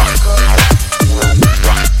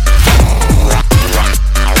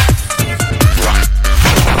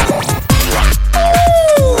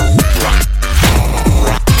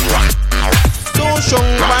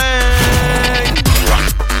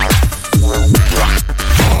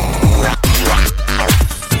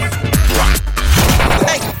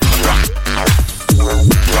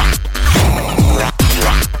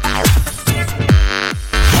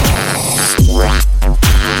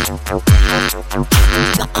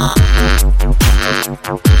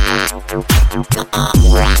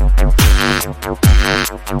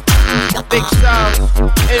 Big styles,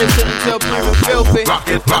 innocent until proven filthy. Rock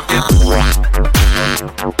it.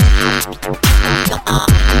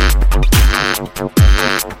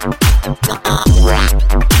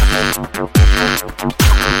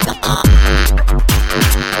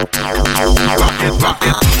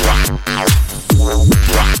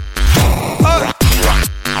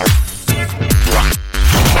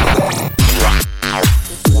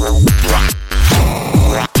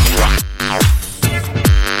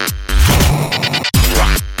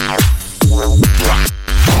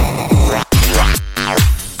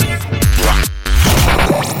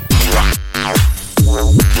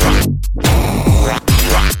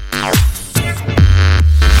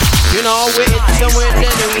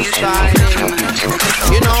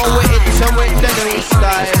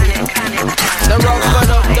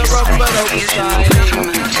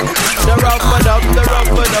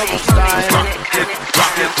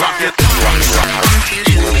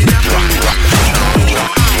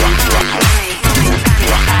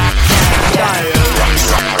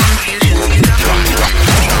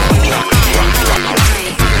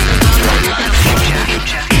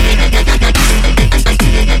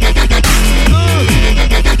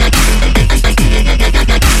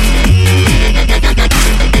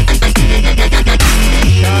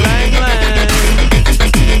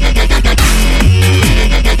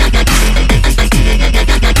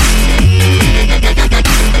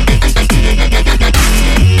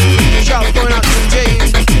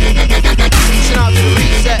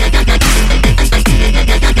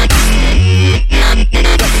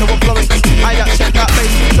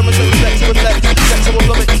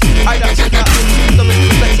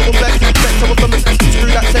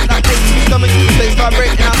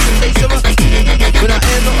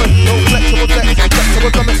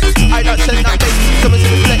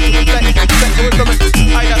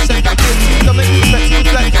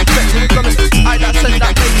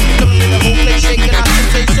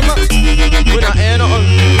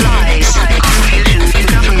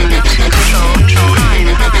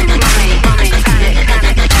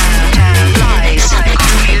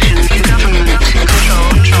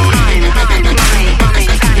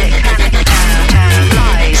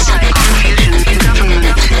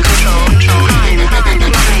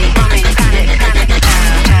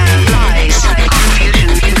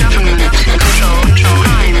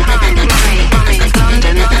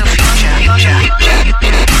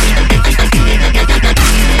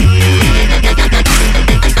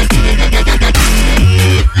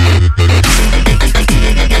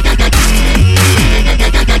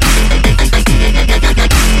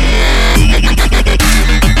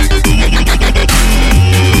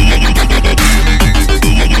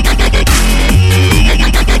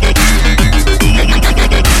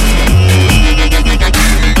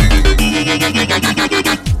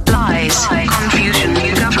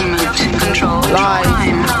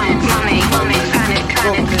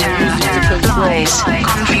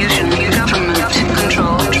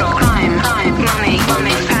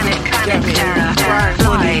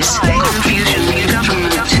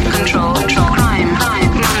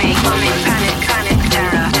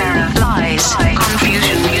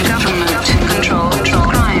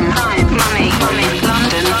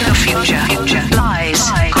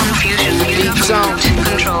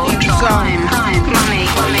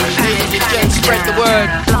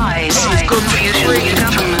 free.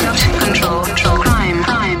 Government control, crime,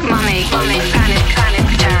 money, panic,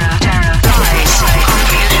 terror, lies,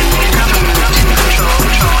 confusion, government control,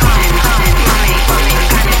 crime, money,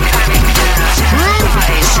 panic, terror,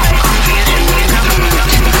 lies, confusion, government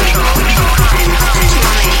control, crime,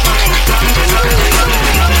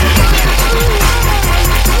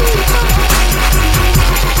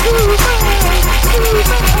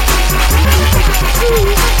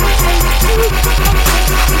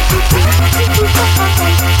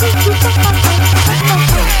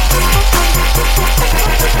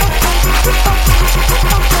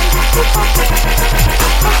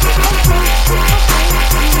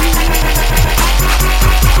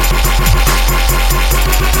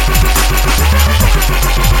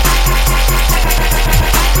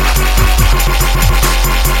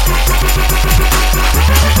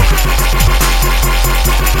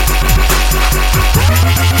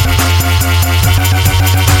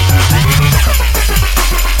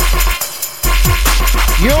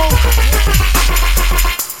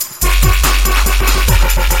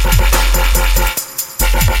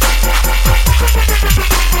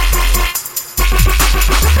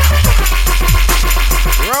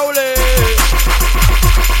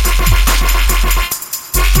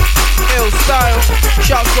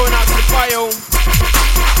 Shouts going out to the bio.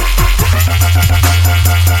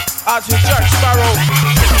 Out to Jack Sparrow.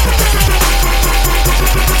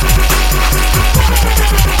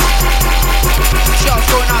 Shouts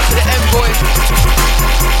going out to the Envoy.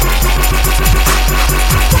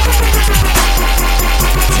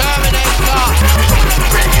 Terminator.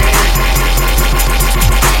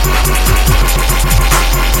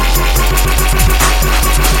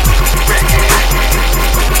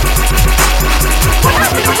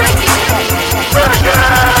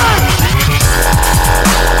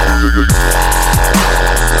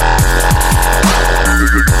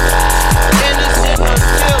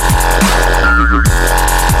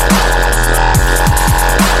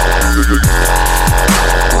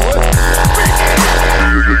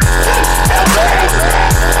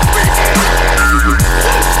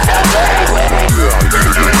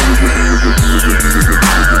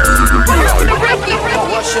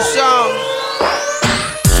 What's your song?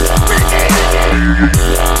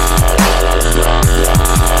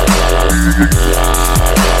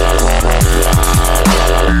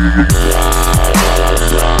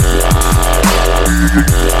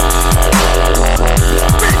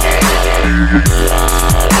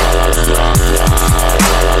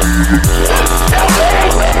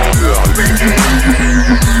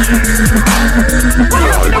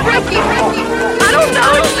 I don't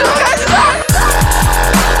know.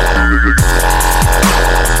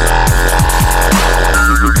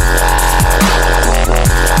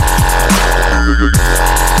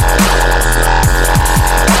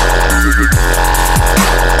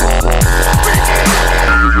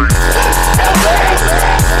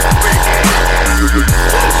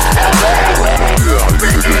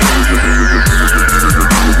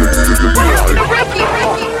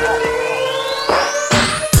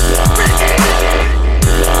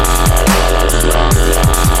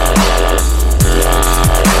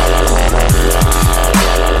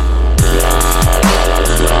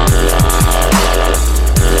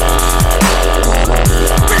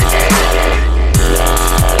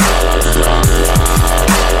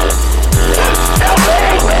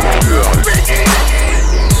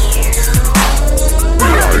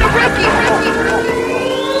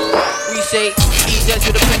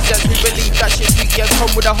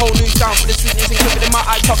 With a whole new sound for the sweetness and cooking in my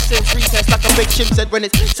eye toxins. Retest like a big chimp said when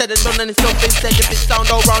it's said and done and it's not been said. If it's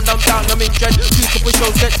sound all round, I'm down, I'm in dread. Two couple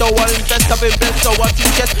shows, get dough, I'll invest. I've been blessed, so I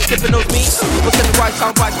teach just flipping those meat. What's in the right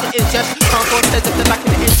sound bites to ingest. Can't go says if they're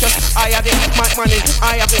lacking the interest. I had it, my money,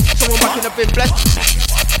 I have it. Someone back in have been blessed.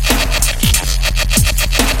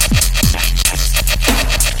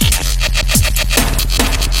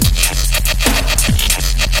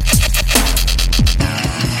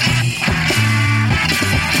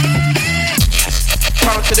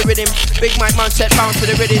 To the rhythm, Big Mike man said bounce to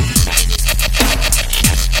the rhythm.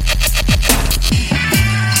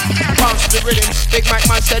 Bounce to the rhythm, Big Mike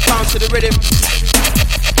man said bounce to the rhythm.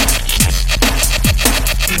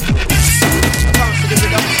 Bounce to the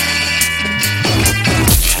rhythm.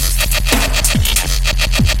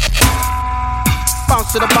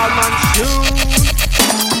 Bounce to the bad man tune.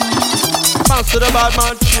 Bounce to the bad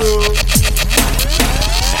man tune.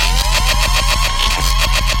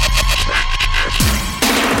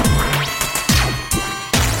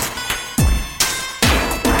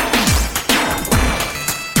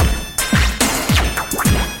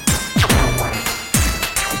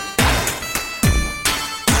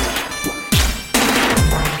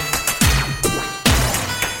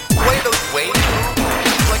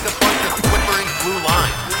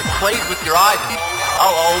 your eyes.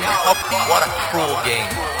 Oh, what a cruel game.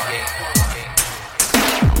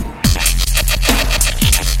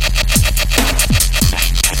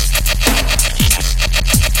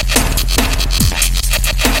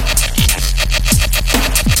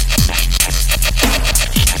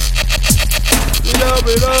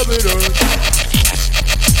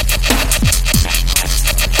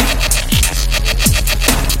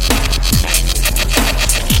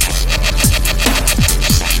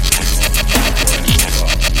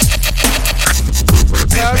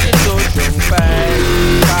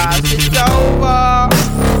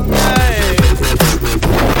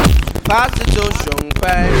 Pass it to strong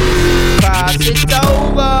bang, pass it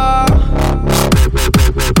over.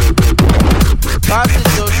 Pass it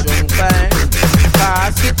to strong bang,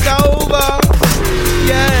 pass it over.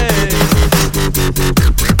 Yeah.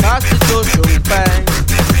 Pass it to strong bang,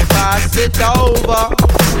 pass it over.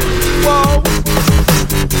 Whoa.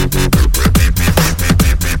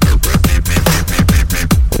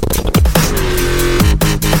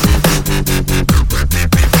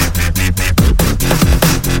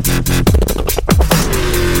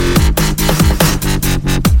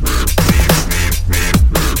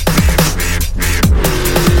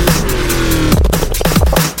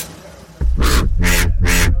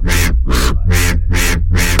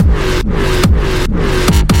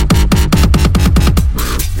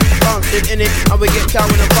 In it, and we get down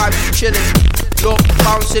when the vibes is chillin'. Look,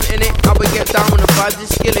 bouncing in it, and we get down when the vibes is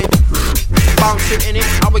skillin'. Bouncing in it,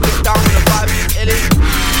 and we get down when the vibes is illin'.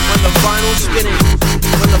 When the vinyl's spinning,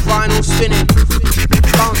 when the vinyl's spinning.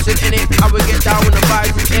 Bouncing in it, and we get down when the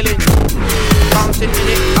vibes is illin'. Bouncing in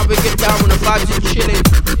it, and we get down when the vibes is chillin'.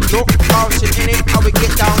 Look, bouncing in it, and we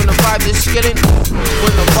get down when the vibes is skillin'.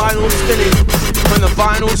 When the vinyl's spinning, when the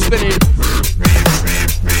vinyl's spinning.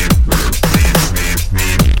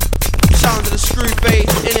 Sounds of the screw face,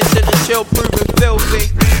 innocent until proven filthy.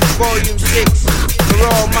 Volume 6, the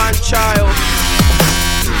raw man child.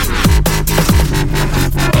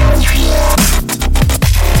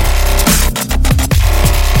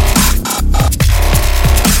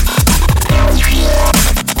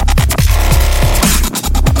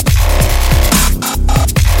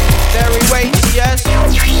 There he waits, yes.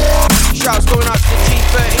 Shouts going out to the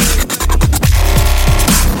T13.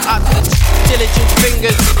 Out to the diligent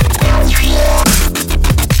fingers.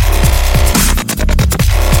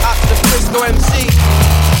 Out to the Frisco MC.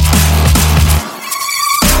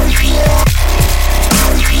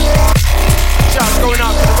 Shouts going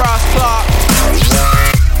out to the Ross Clark.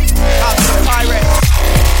 Out to the Pirates.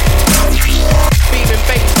 Beaming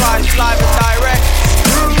bass vibes live and direct.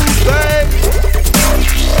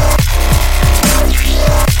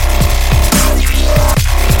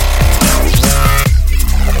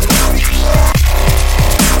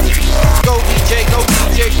 Go DJ, go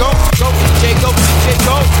DJ, go. Go DJ, go DJ,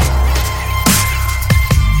 go.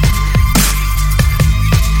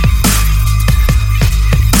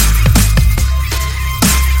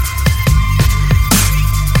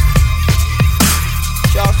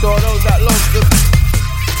 Shouts to all those that love the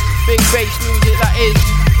big bass music that is.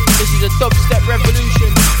 This is a dubstep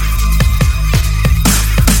revolution.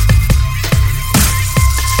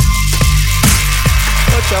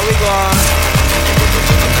 What shall we go on?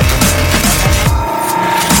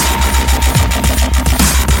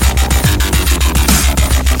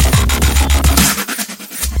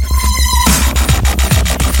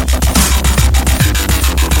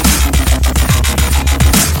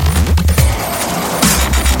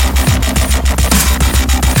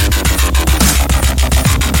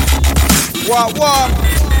 What?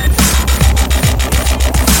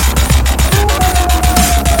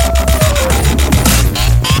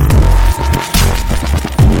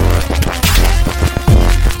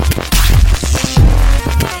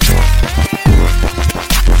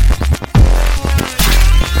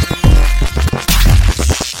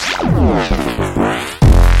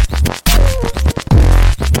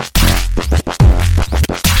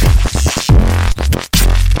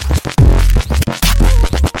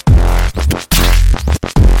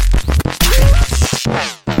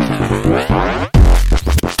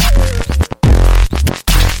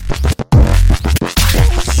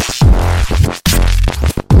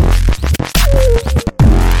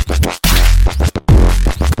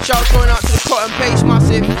 Shouts going out to the cut and paste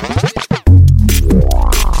massive.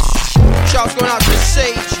 Shouts going out to the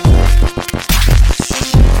Sage.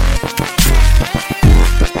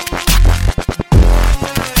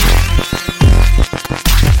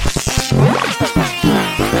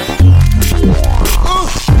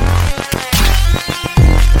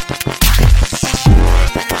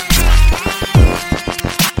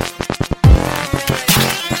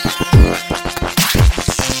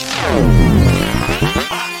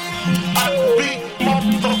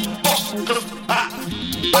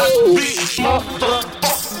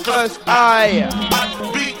 Cause I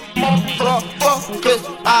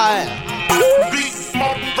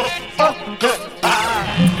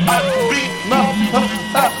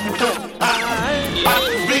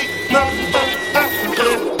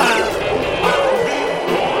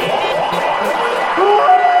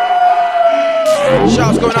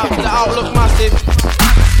shouts going out to the Outlook Massive.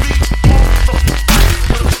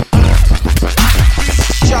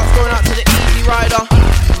 Shouts going out to the Easy Rider.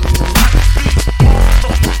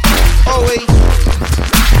 Always.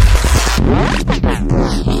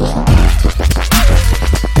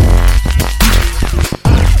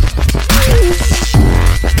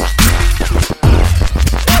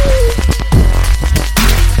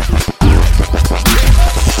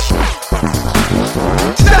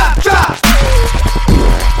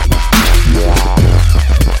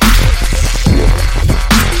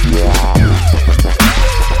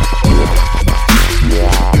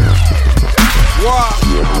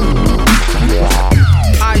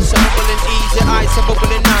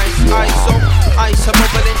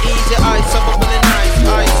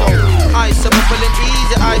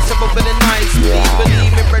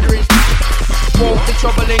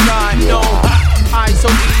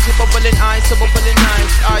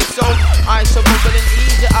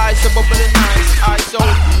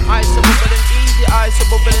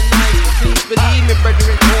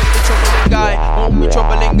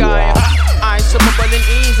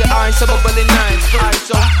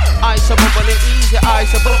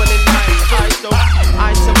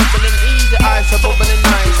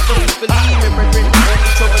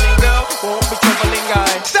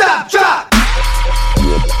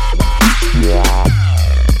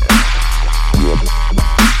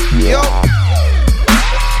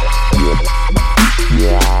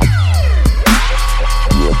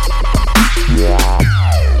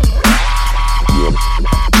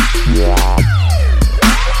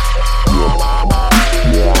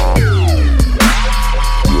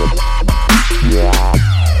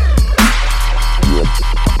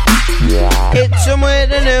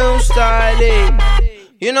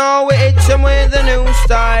 You know we hit him with the new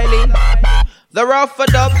styling. The roughed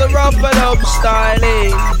up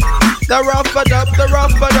styling. The roughed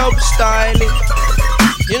up styling.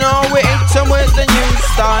 You know we hit him with the new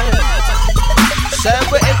style. Said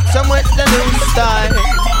we hit him with the new style.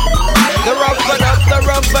 The roughed up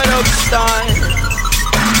style.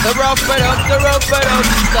 The roughed up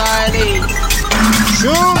styling.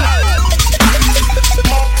 Sure.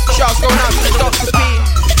 Shots going out to the Dr. P.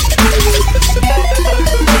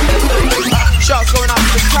 Shots going out to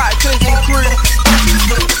the Crackers and crew.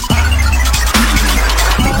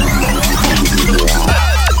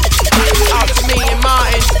 Out to me and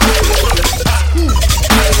Martin.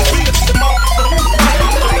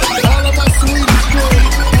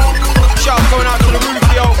 Shots going out to the roof,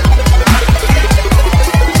 yo.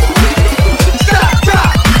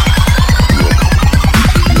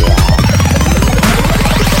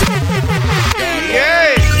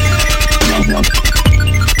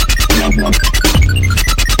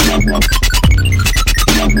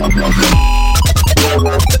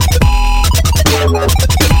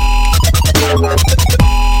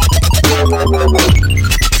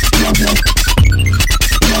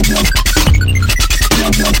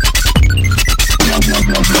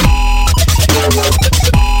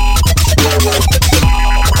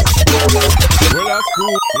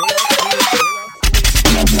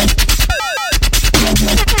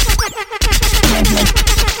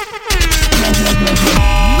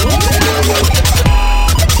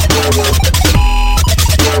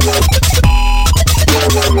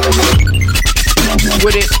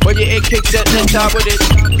 With it, when your ear kicks it, then down with it.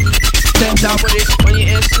 Then down with it, when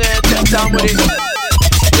your ear snare, then down with it.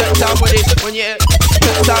 Then down with it, when your ear,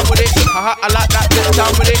 then down with it. Haha, I like that, then down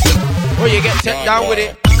with it. When you get set down with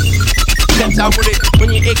it. Then down with it, when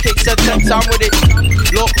your ear kicks it, then down with it.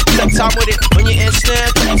 Look, then down with it, when your ear snare,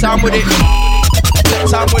 then down with it. Then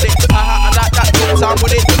down with it, haha, I like that, then down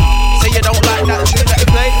with it. Say you don't like that tune that you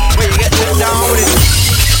play, when you get set down with it.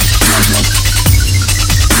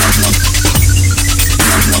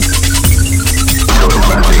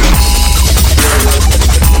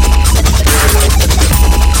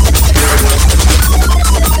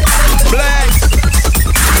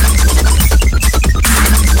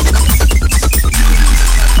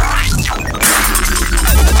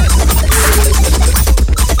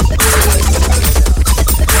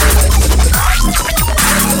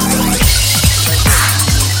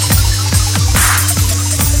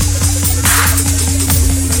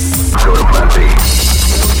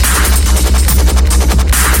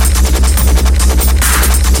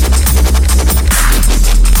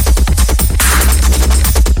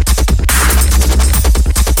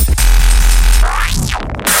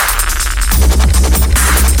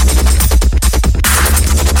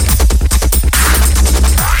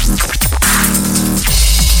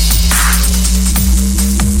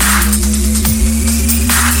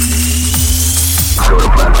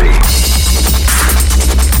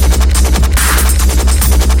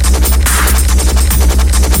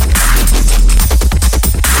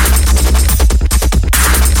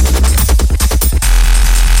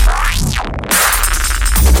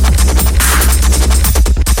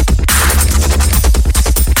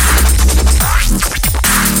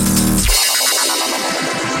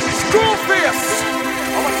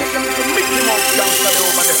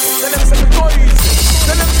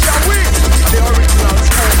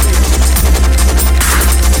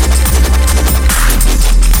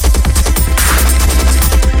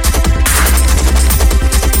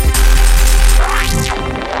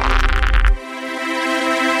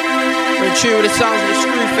 True with the sounds of the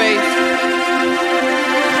screw face.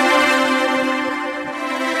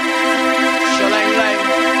 Shalang lang.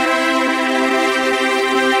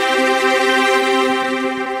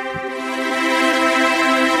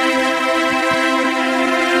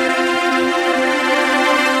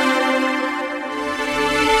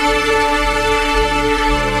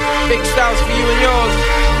 Big styles for you and yours.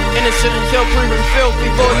 Innocent until proven filthy.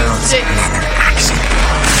 Volume 6.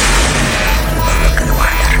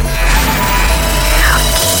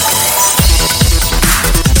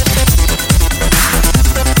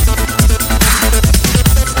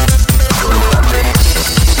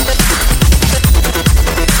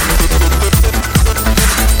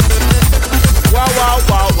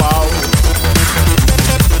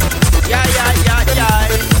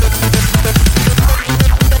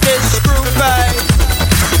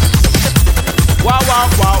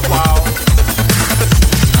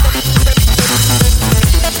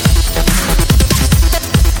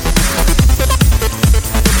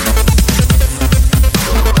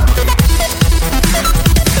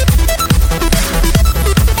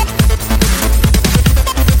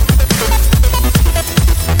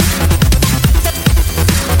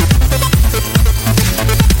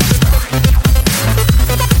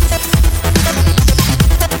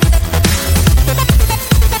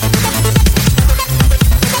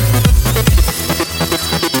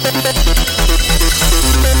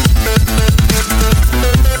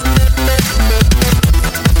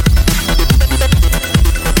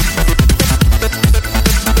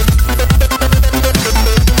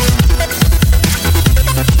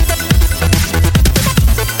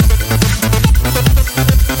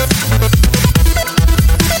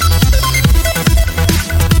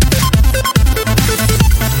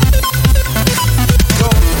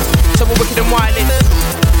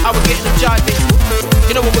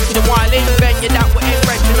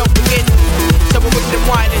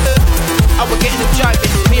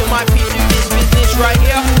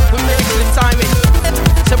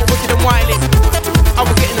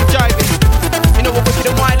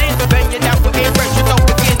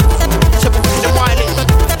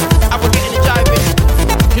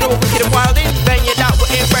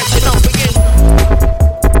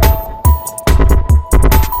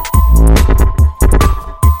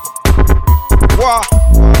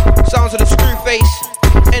 Sounds of the screw face,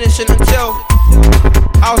 innocent until.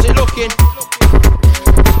 How's it looking?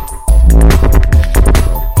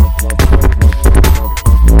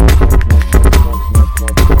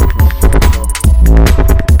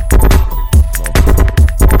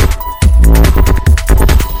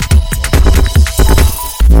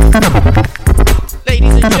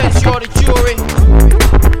 Ladies and gents, you're the jury.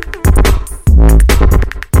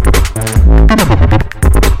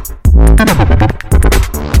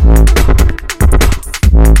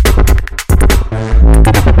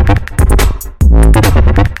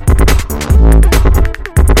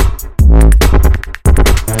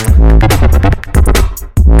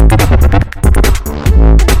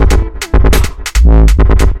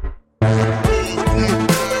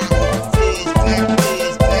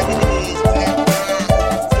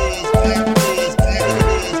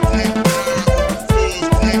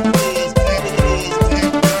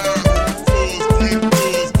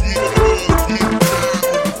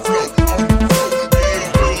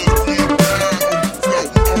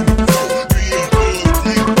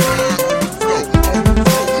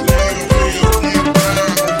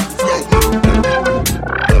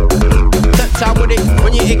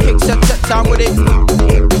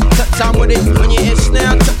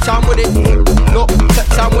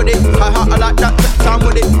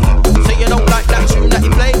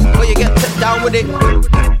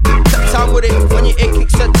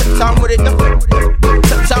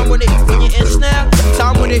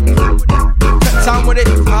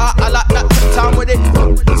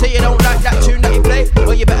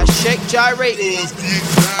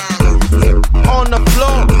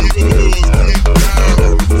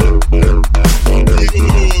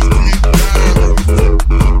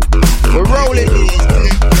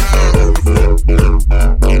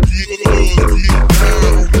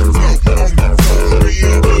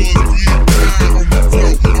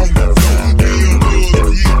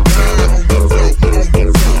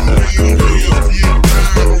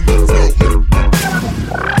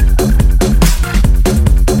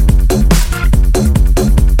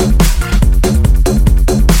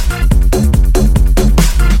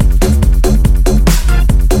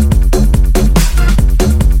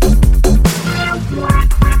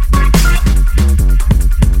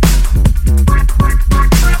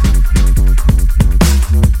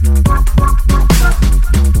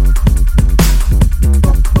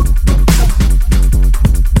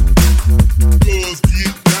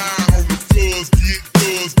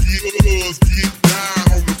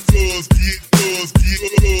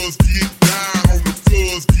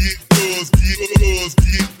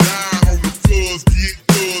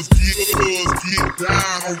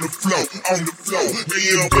 on the floor. Lay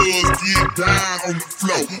your buzz, get down on the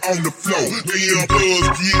floor, on the floor. Lay your buzz,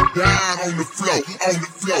 get down on the floor, on the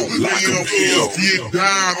floor. Lay your buzz, get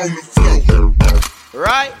down on the floor.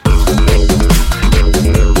 Right?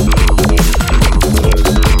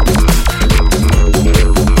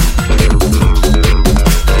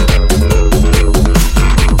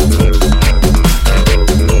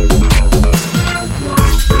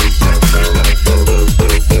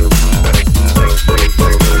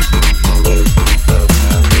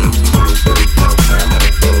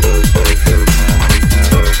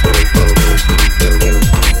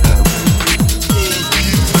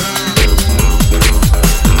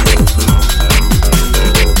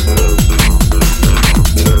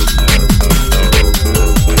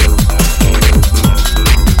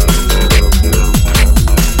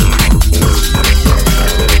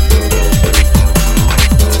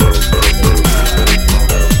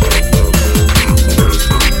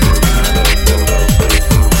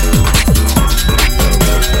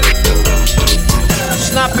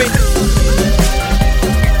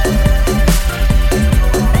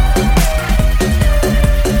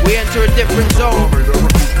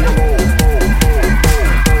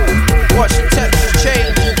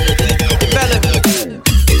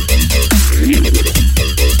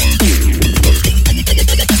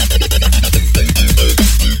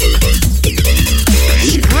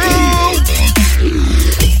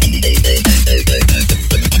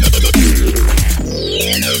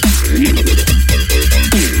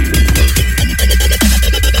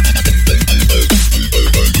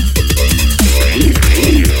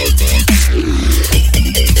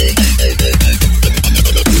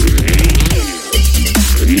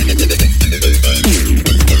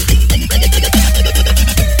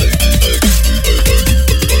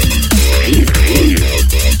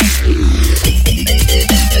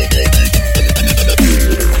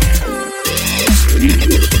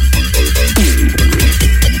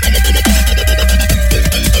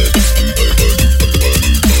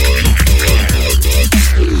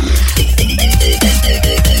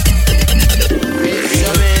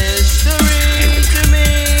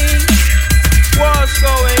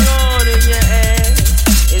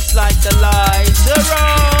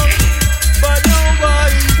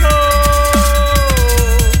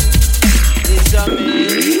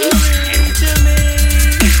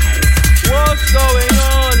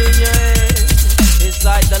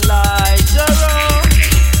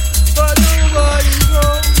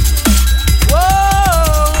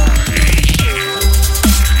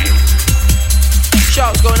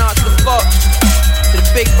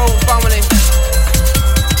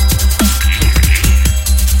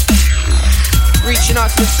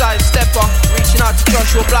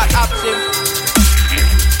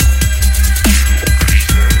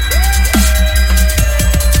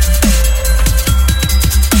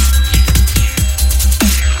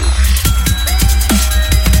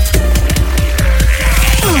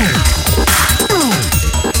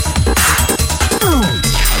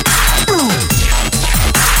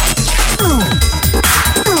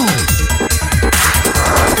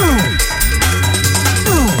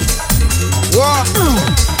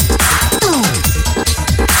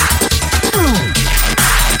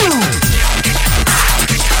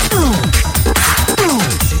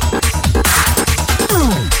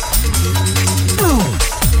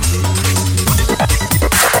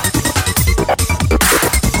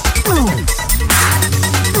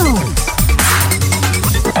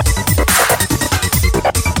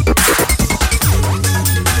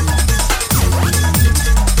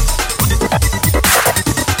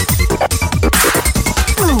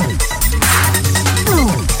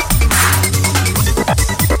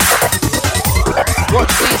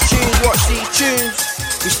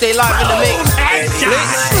 Stay live in the mix.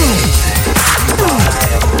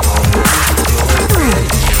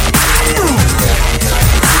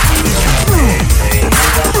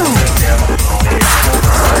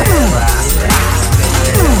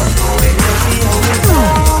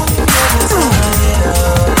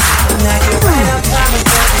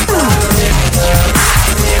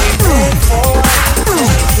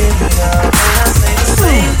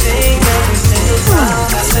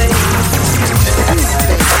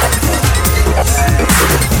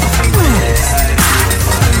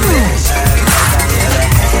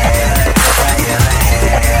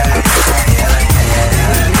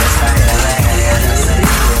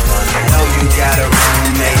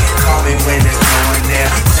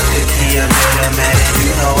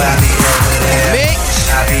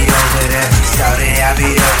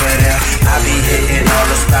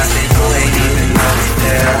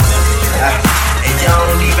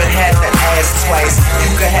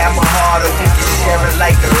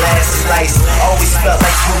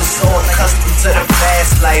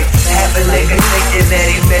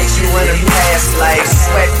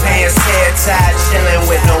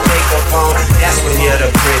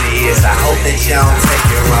 that you don't take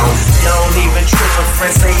it wrong. You don't even trip a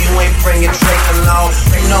friend, say you ain't bringing Drake along.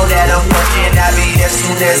 You know that I'm working, I be there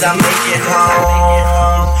soon as I make it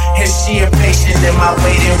home. And she impatient in my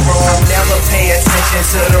waiting room. Never pay attention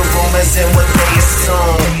to the rumors and what they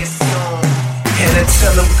assume. And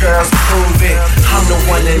until them girls prove it, I'm the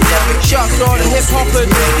one that never shots on the hip hoppers.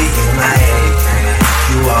 Baby, you my everything.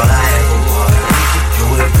 You all I ever wanted. We could do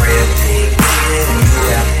it real thing. And you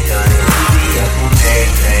haven't done it. We be up on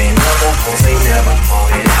everything. Never won't say never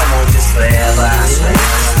on it. I want this forever. I swear.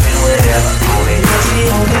 Spend whatever on it. She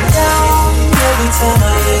hold me down every time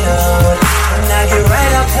I hit up. When I get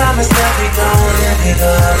right, I promise that we gon' live it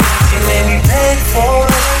up. She made me pay for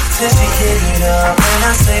it till she give it up. And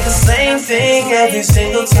I say the same thing every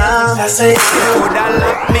single time. I say, would I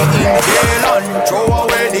lock me in jail and throw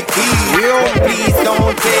away the key? Please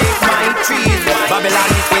don't take my trees.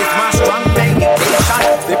 Babylon is my strong medication.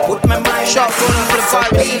 They put my mind shot going on for the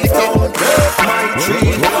fire. Please don't take my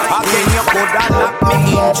trees. Again, you could have locked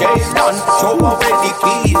me in jail and throw away the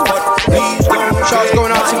keys, but please don't. Shots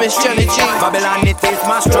going out to Miss Jenny G. Babylon, it is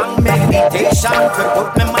my strong meditation to put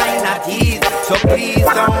my mind at ease. So please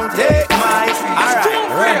don't take my trees. Alright,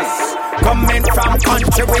 rest. Coming from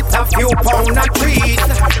country with a few pound of trees.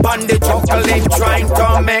 Bandit juggling, trying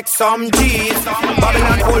to make some G's.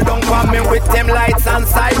 Babylon hold on for me with them lights and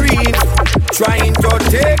sirens, trying to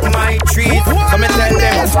take my trees. So me tell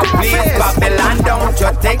them, please Babylon, don't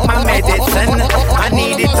you take my medicine. I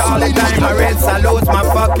need it all the time or else I lose my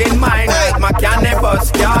fucking mind. Like my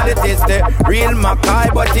cannabis, God, it is the real Mackay,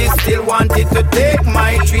 but he still wanted to take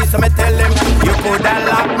my trees. So me tell him, you could have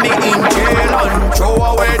locked me in jail and throw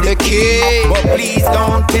away the key, but please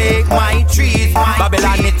don't take my trees.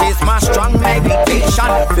 Babylon, it is my strong meditation.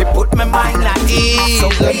 They put my mind at ease. So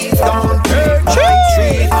please don't take my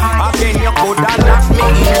trees. Again, you could have locked me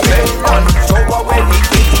in jail and throw away the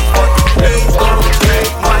key, but please don't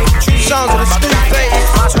take my trees. Sounds of the street face.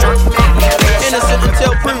 My strong meditation. Innocent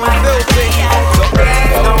until proven filthy. So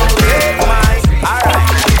please don't take my. Alright.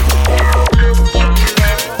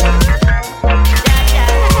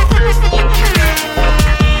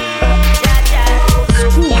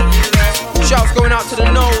 Shouts going out to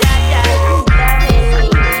the nose.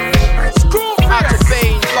 Out to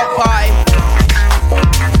Bane, Block Pie.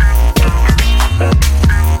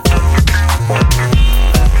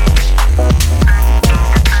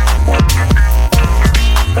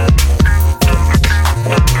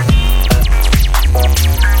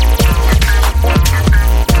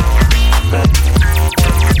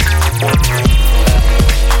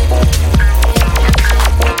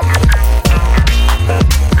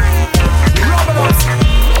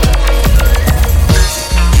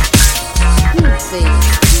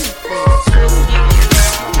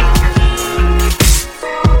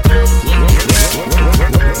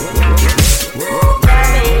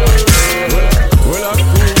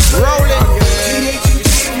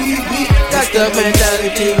 the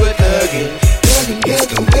mentality we're thugging. Thugging is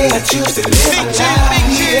the way I choose to live my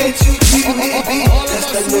life.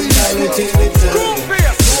 That's the mentality we're thugging.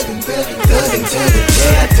 Thugging till the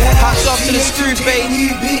day I die. Hats off to the screw face.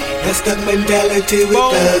 That's the mentality we're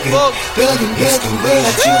thugging. Thugging is the way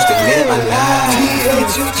I choose to live my life.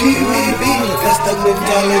 T-H-U-G-W-E-B. That's the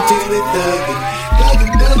mentality we're thugging.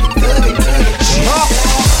 Thugging, thugging, thugging, thugging.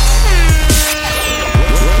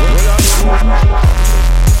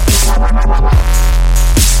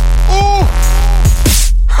 Ooh.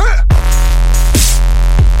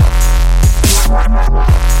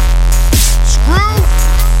 Screw.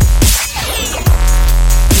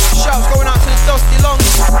 Shouts going out to the Dusty Long.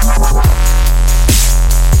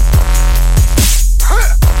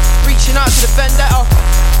 Reaching out to the Vendetta.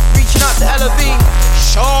 Reaching out to LV.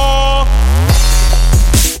 Shaw.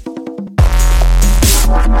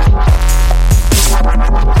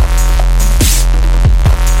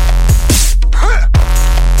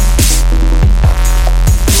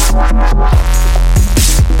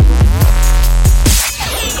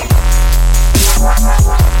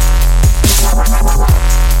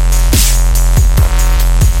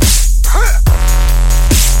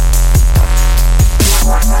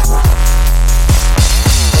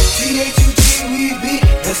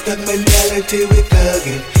 That's the mentality we're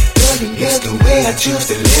thugging. Thugging is the way I choose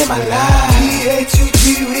to live my life.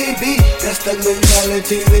 T-H-U-G-W-E-B. That's the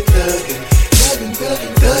mentality we're thugging. Thugging,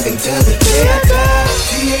 thugging, thugging till the day I die.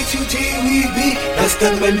 T-H-U-G-W-E-B. That's the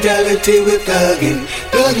mentality we're thugging.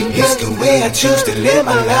 Thugging is the way I choose to live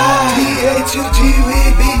my life.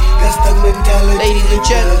 T-H-U-G-W-E-B. That's the mentality. Ladies and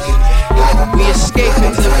gentlemen, we escape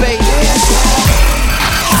into the base.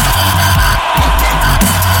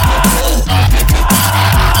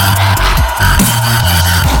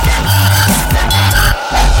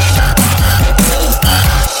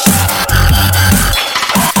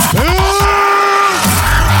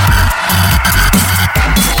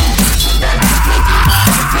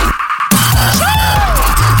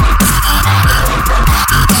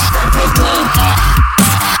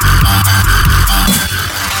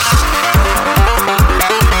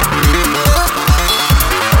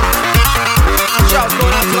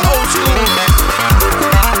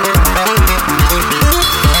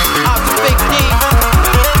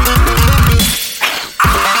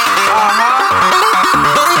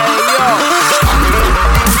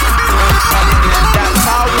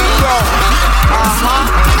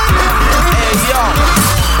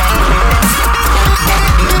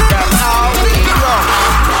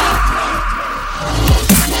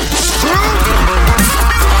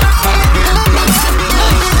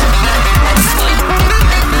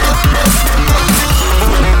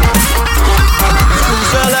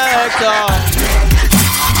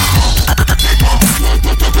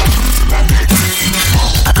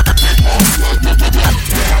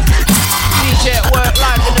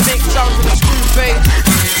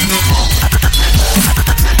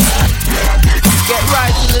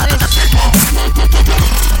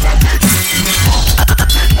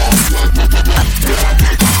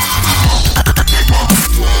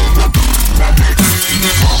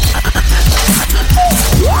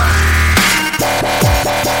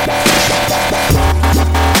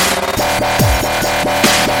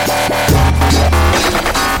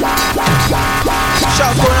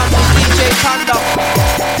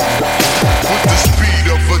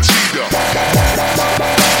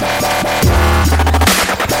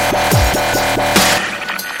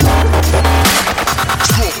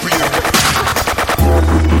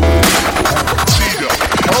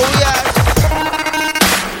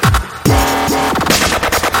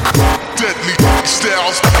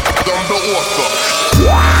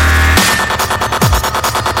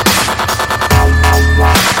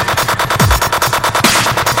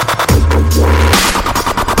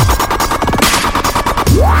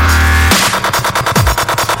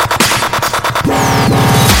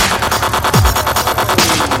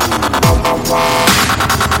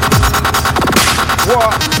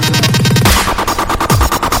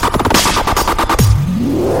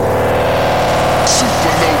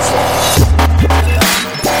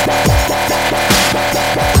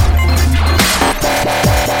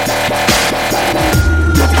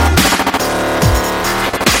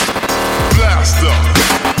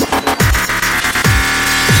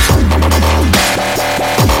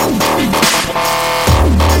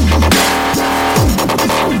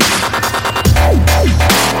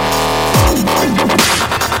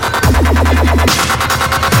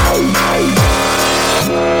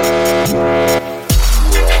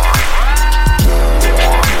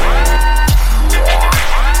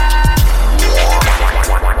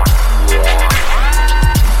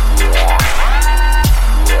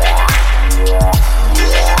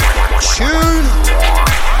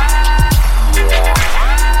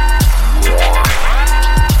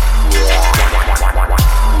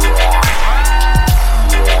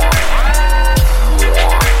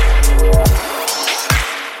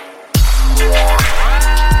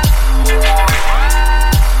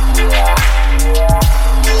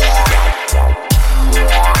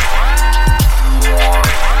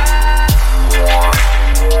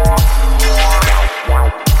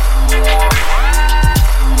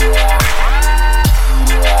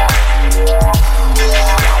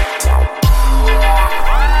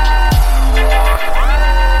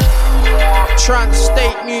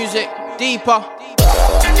 Trans-state music, deeper.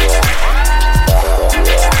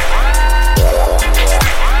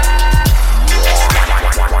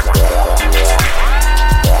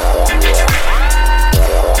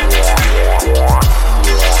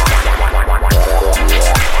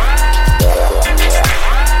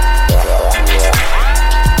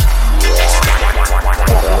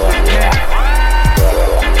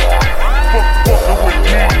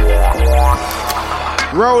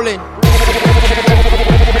 Rolling.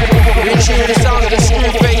 We're tuning the sound of the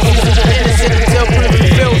screw faces. Innocent until proven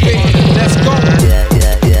filthy. Let's go.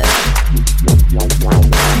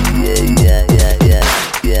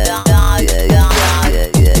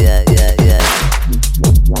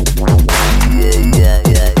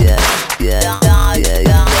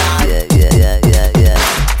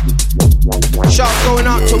 Shout going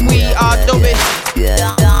out to We Are Dubby.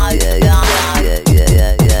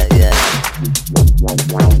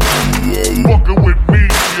 Fucking with me,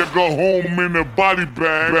 you go home in a body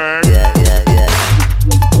bag. Body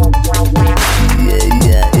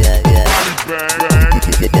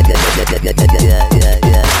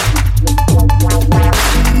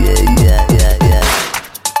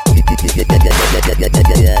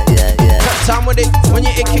Tap time with it. When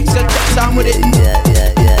your ear kicks up, tap time with it.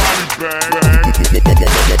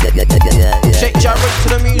 Shake gyrate to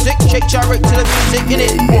the music, shake gyrate to the music,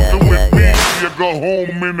 innit? Fucking with me, you go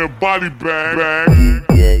home in a body bag.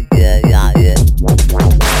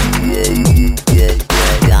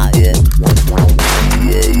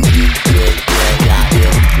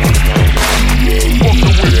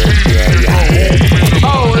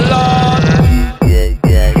 Oh Lord.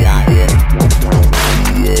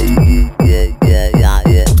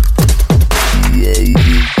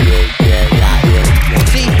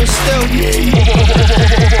 Deeper still.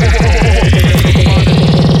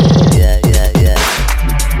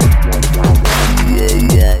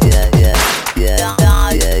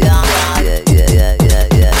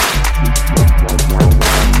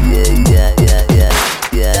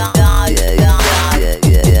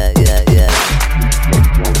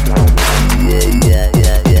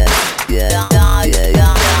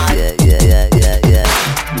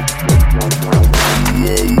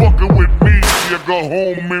 Fucking with me, you go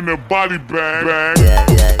home in a body bag.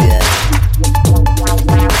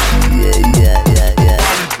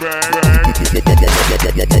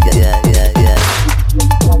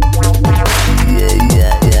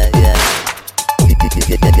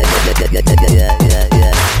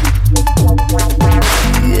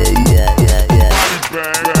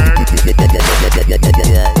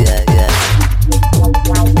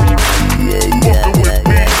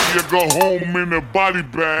 Go home in a body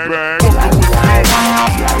bag.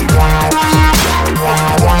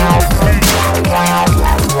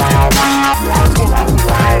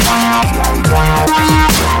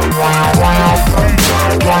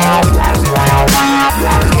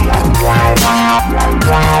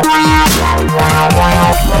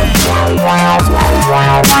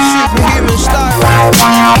 Superhuman style.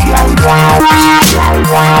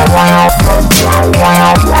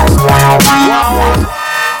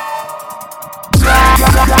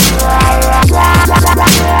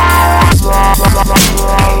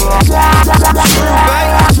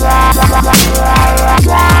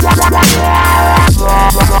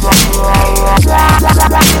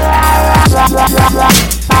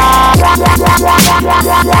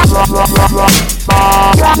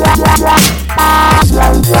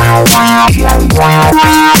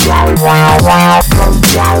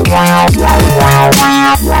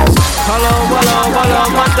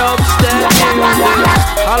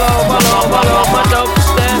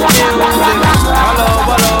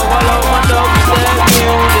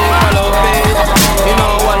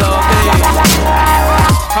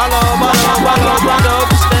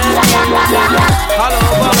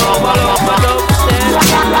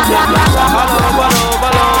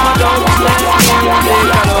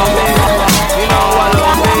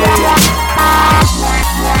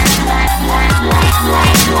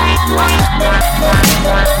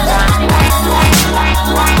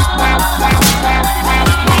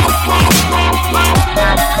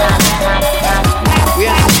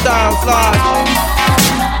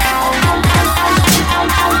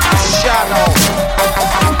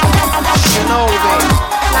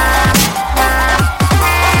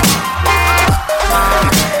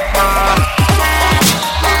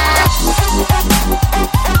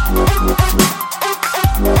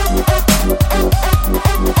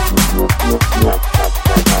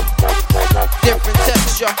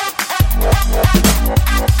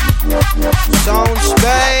 Sound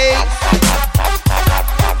space.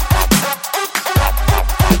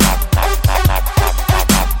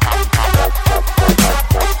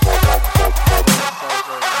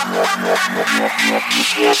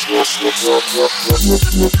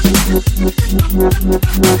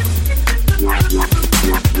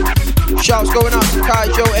 Shouts going out to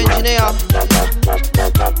Kaijo Engineer.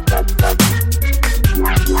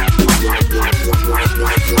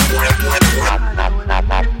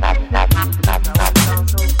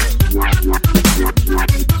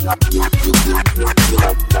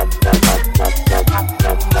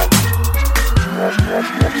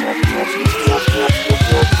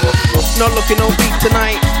 Not looking no beat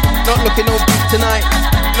tonight. Not looking no beat tonight.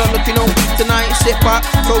 Not looking no beat tonight. Sit back,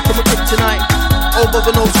 talk to my grip tonight.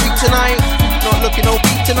 Over no street tonight. Not looking no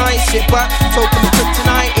beat tonight. Sit back, talk to my grip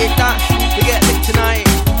tonight. Hit that, we get lit tonight.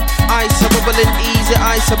 Ice a bubbling easy,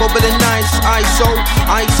 ice a bubbling nice. ISO,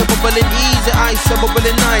 ice a bubbling easy, ice a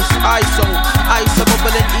bubbling nice. ISO, ice a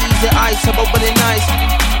bubbling easy, ice a bubbling nice.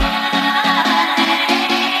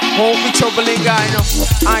 Won't be troubling guy no.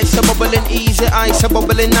 Ice a bubbling easy, ice a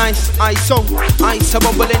bubbling nice. ISO, ice a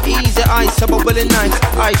bubbling easy, ice a bubbling nice.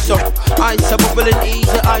 ISO, ice a bubbling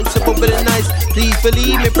easy, ice a bubbling nice. Please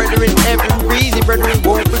believe me, brethren, every breezy brethren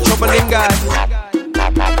won't be troubling guy.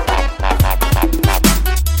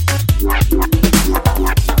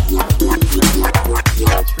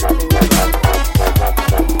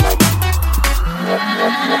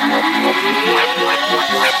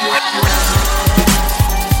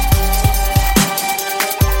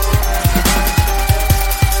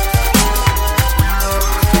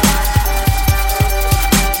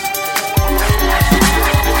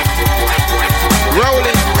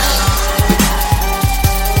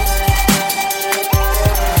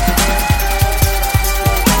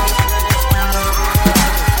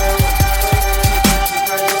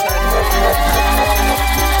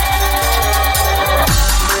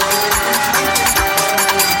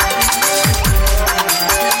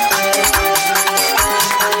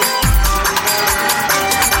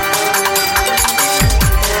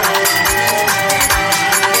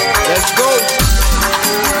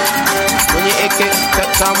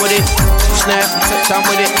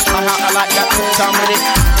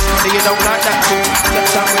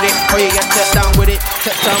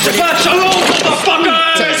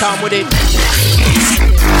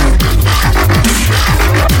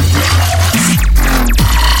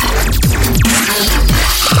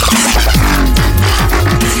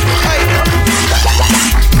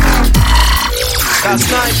 That's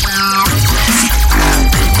nice.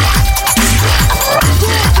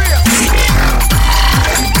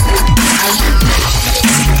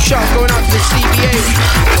 Shot going out to the CBA.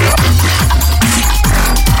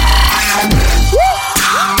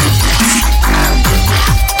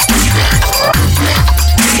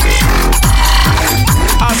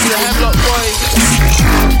 Out to the Hemlock boys.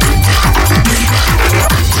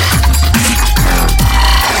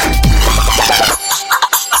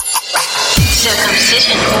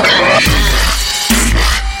 Circumcision confirmed.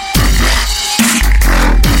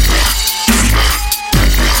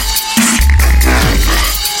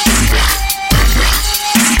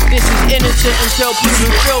 This is Innocent Until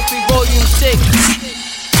Proven Filthy, Volume 6.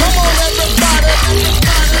 Come on, everybody.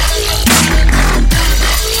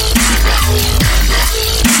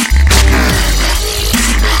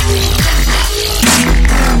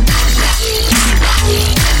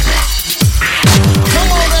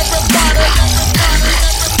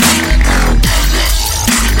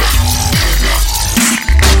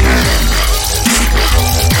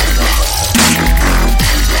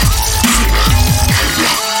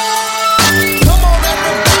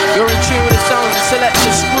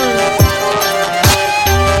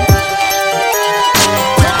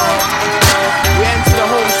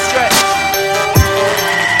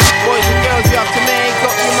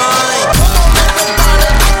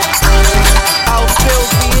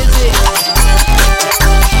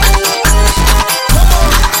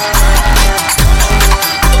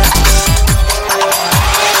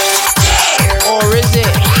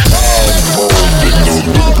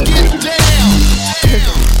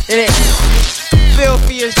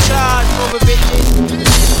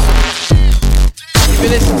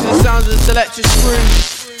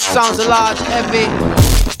 Sounds a large, heavy,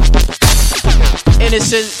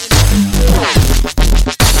 innocent,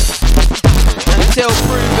 until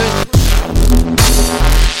proven.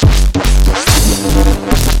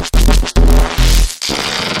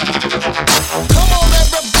 Come on,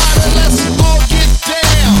 everybody, let's all get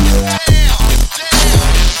down.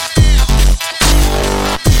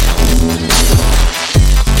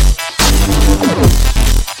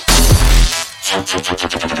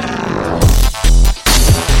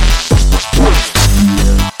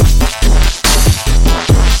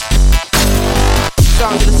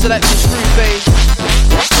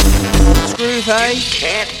 okay?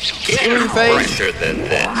 Can't get Screwface. fresher than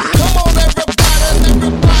this. Come on, everybody.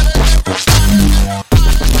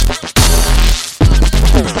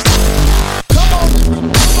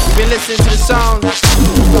 You've been listening to the sound.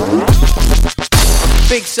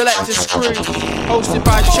 Big Selector Screw, hosted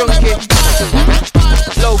by Chunky.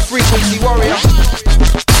 Low Frequency Warrior.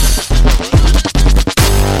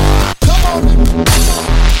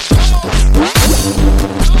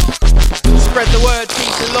 Spread the word,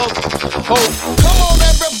 peace and love, hope. Come on,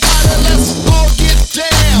 everybody, let's all get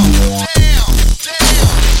down.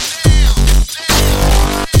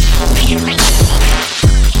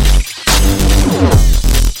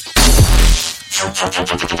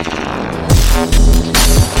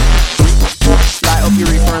 Light up your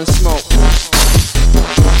reefer and smoke.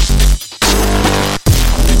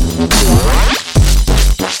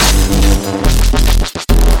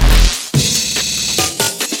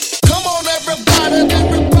 Come on, everybody.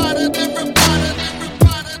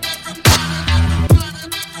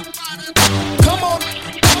 Come on.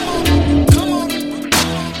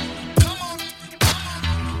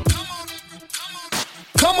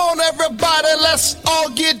 Come on, everybody, let's all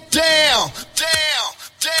get down.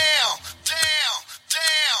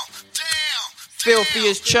 Filthy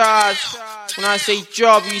as charged. When I say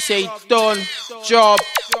job, you say done. Job.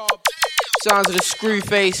 Sounds of the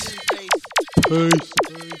Screwface.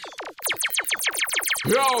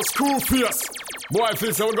 Yo, Screwface. Boy, I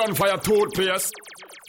feel so gunfire toothpaste.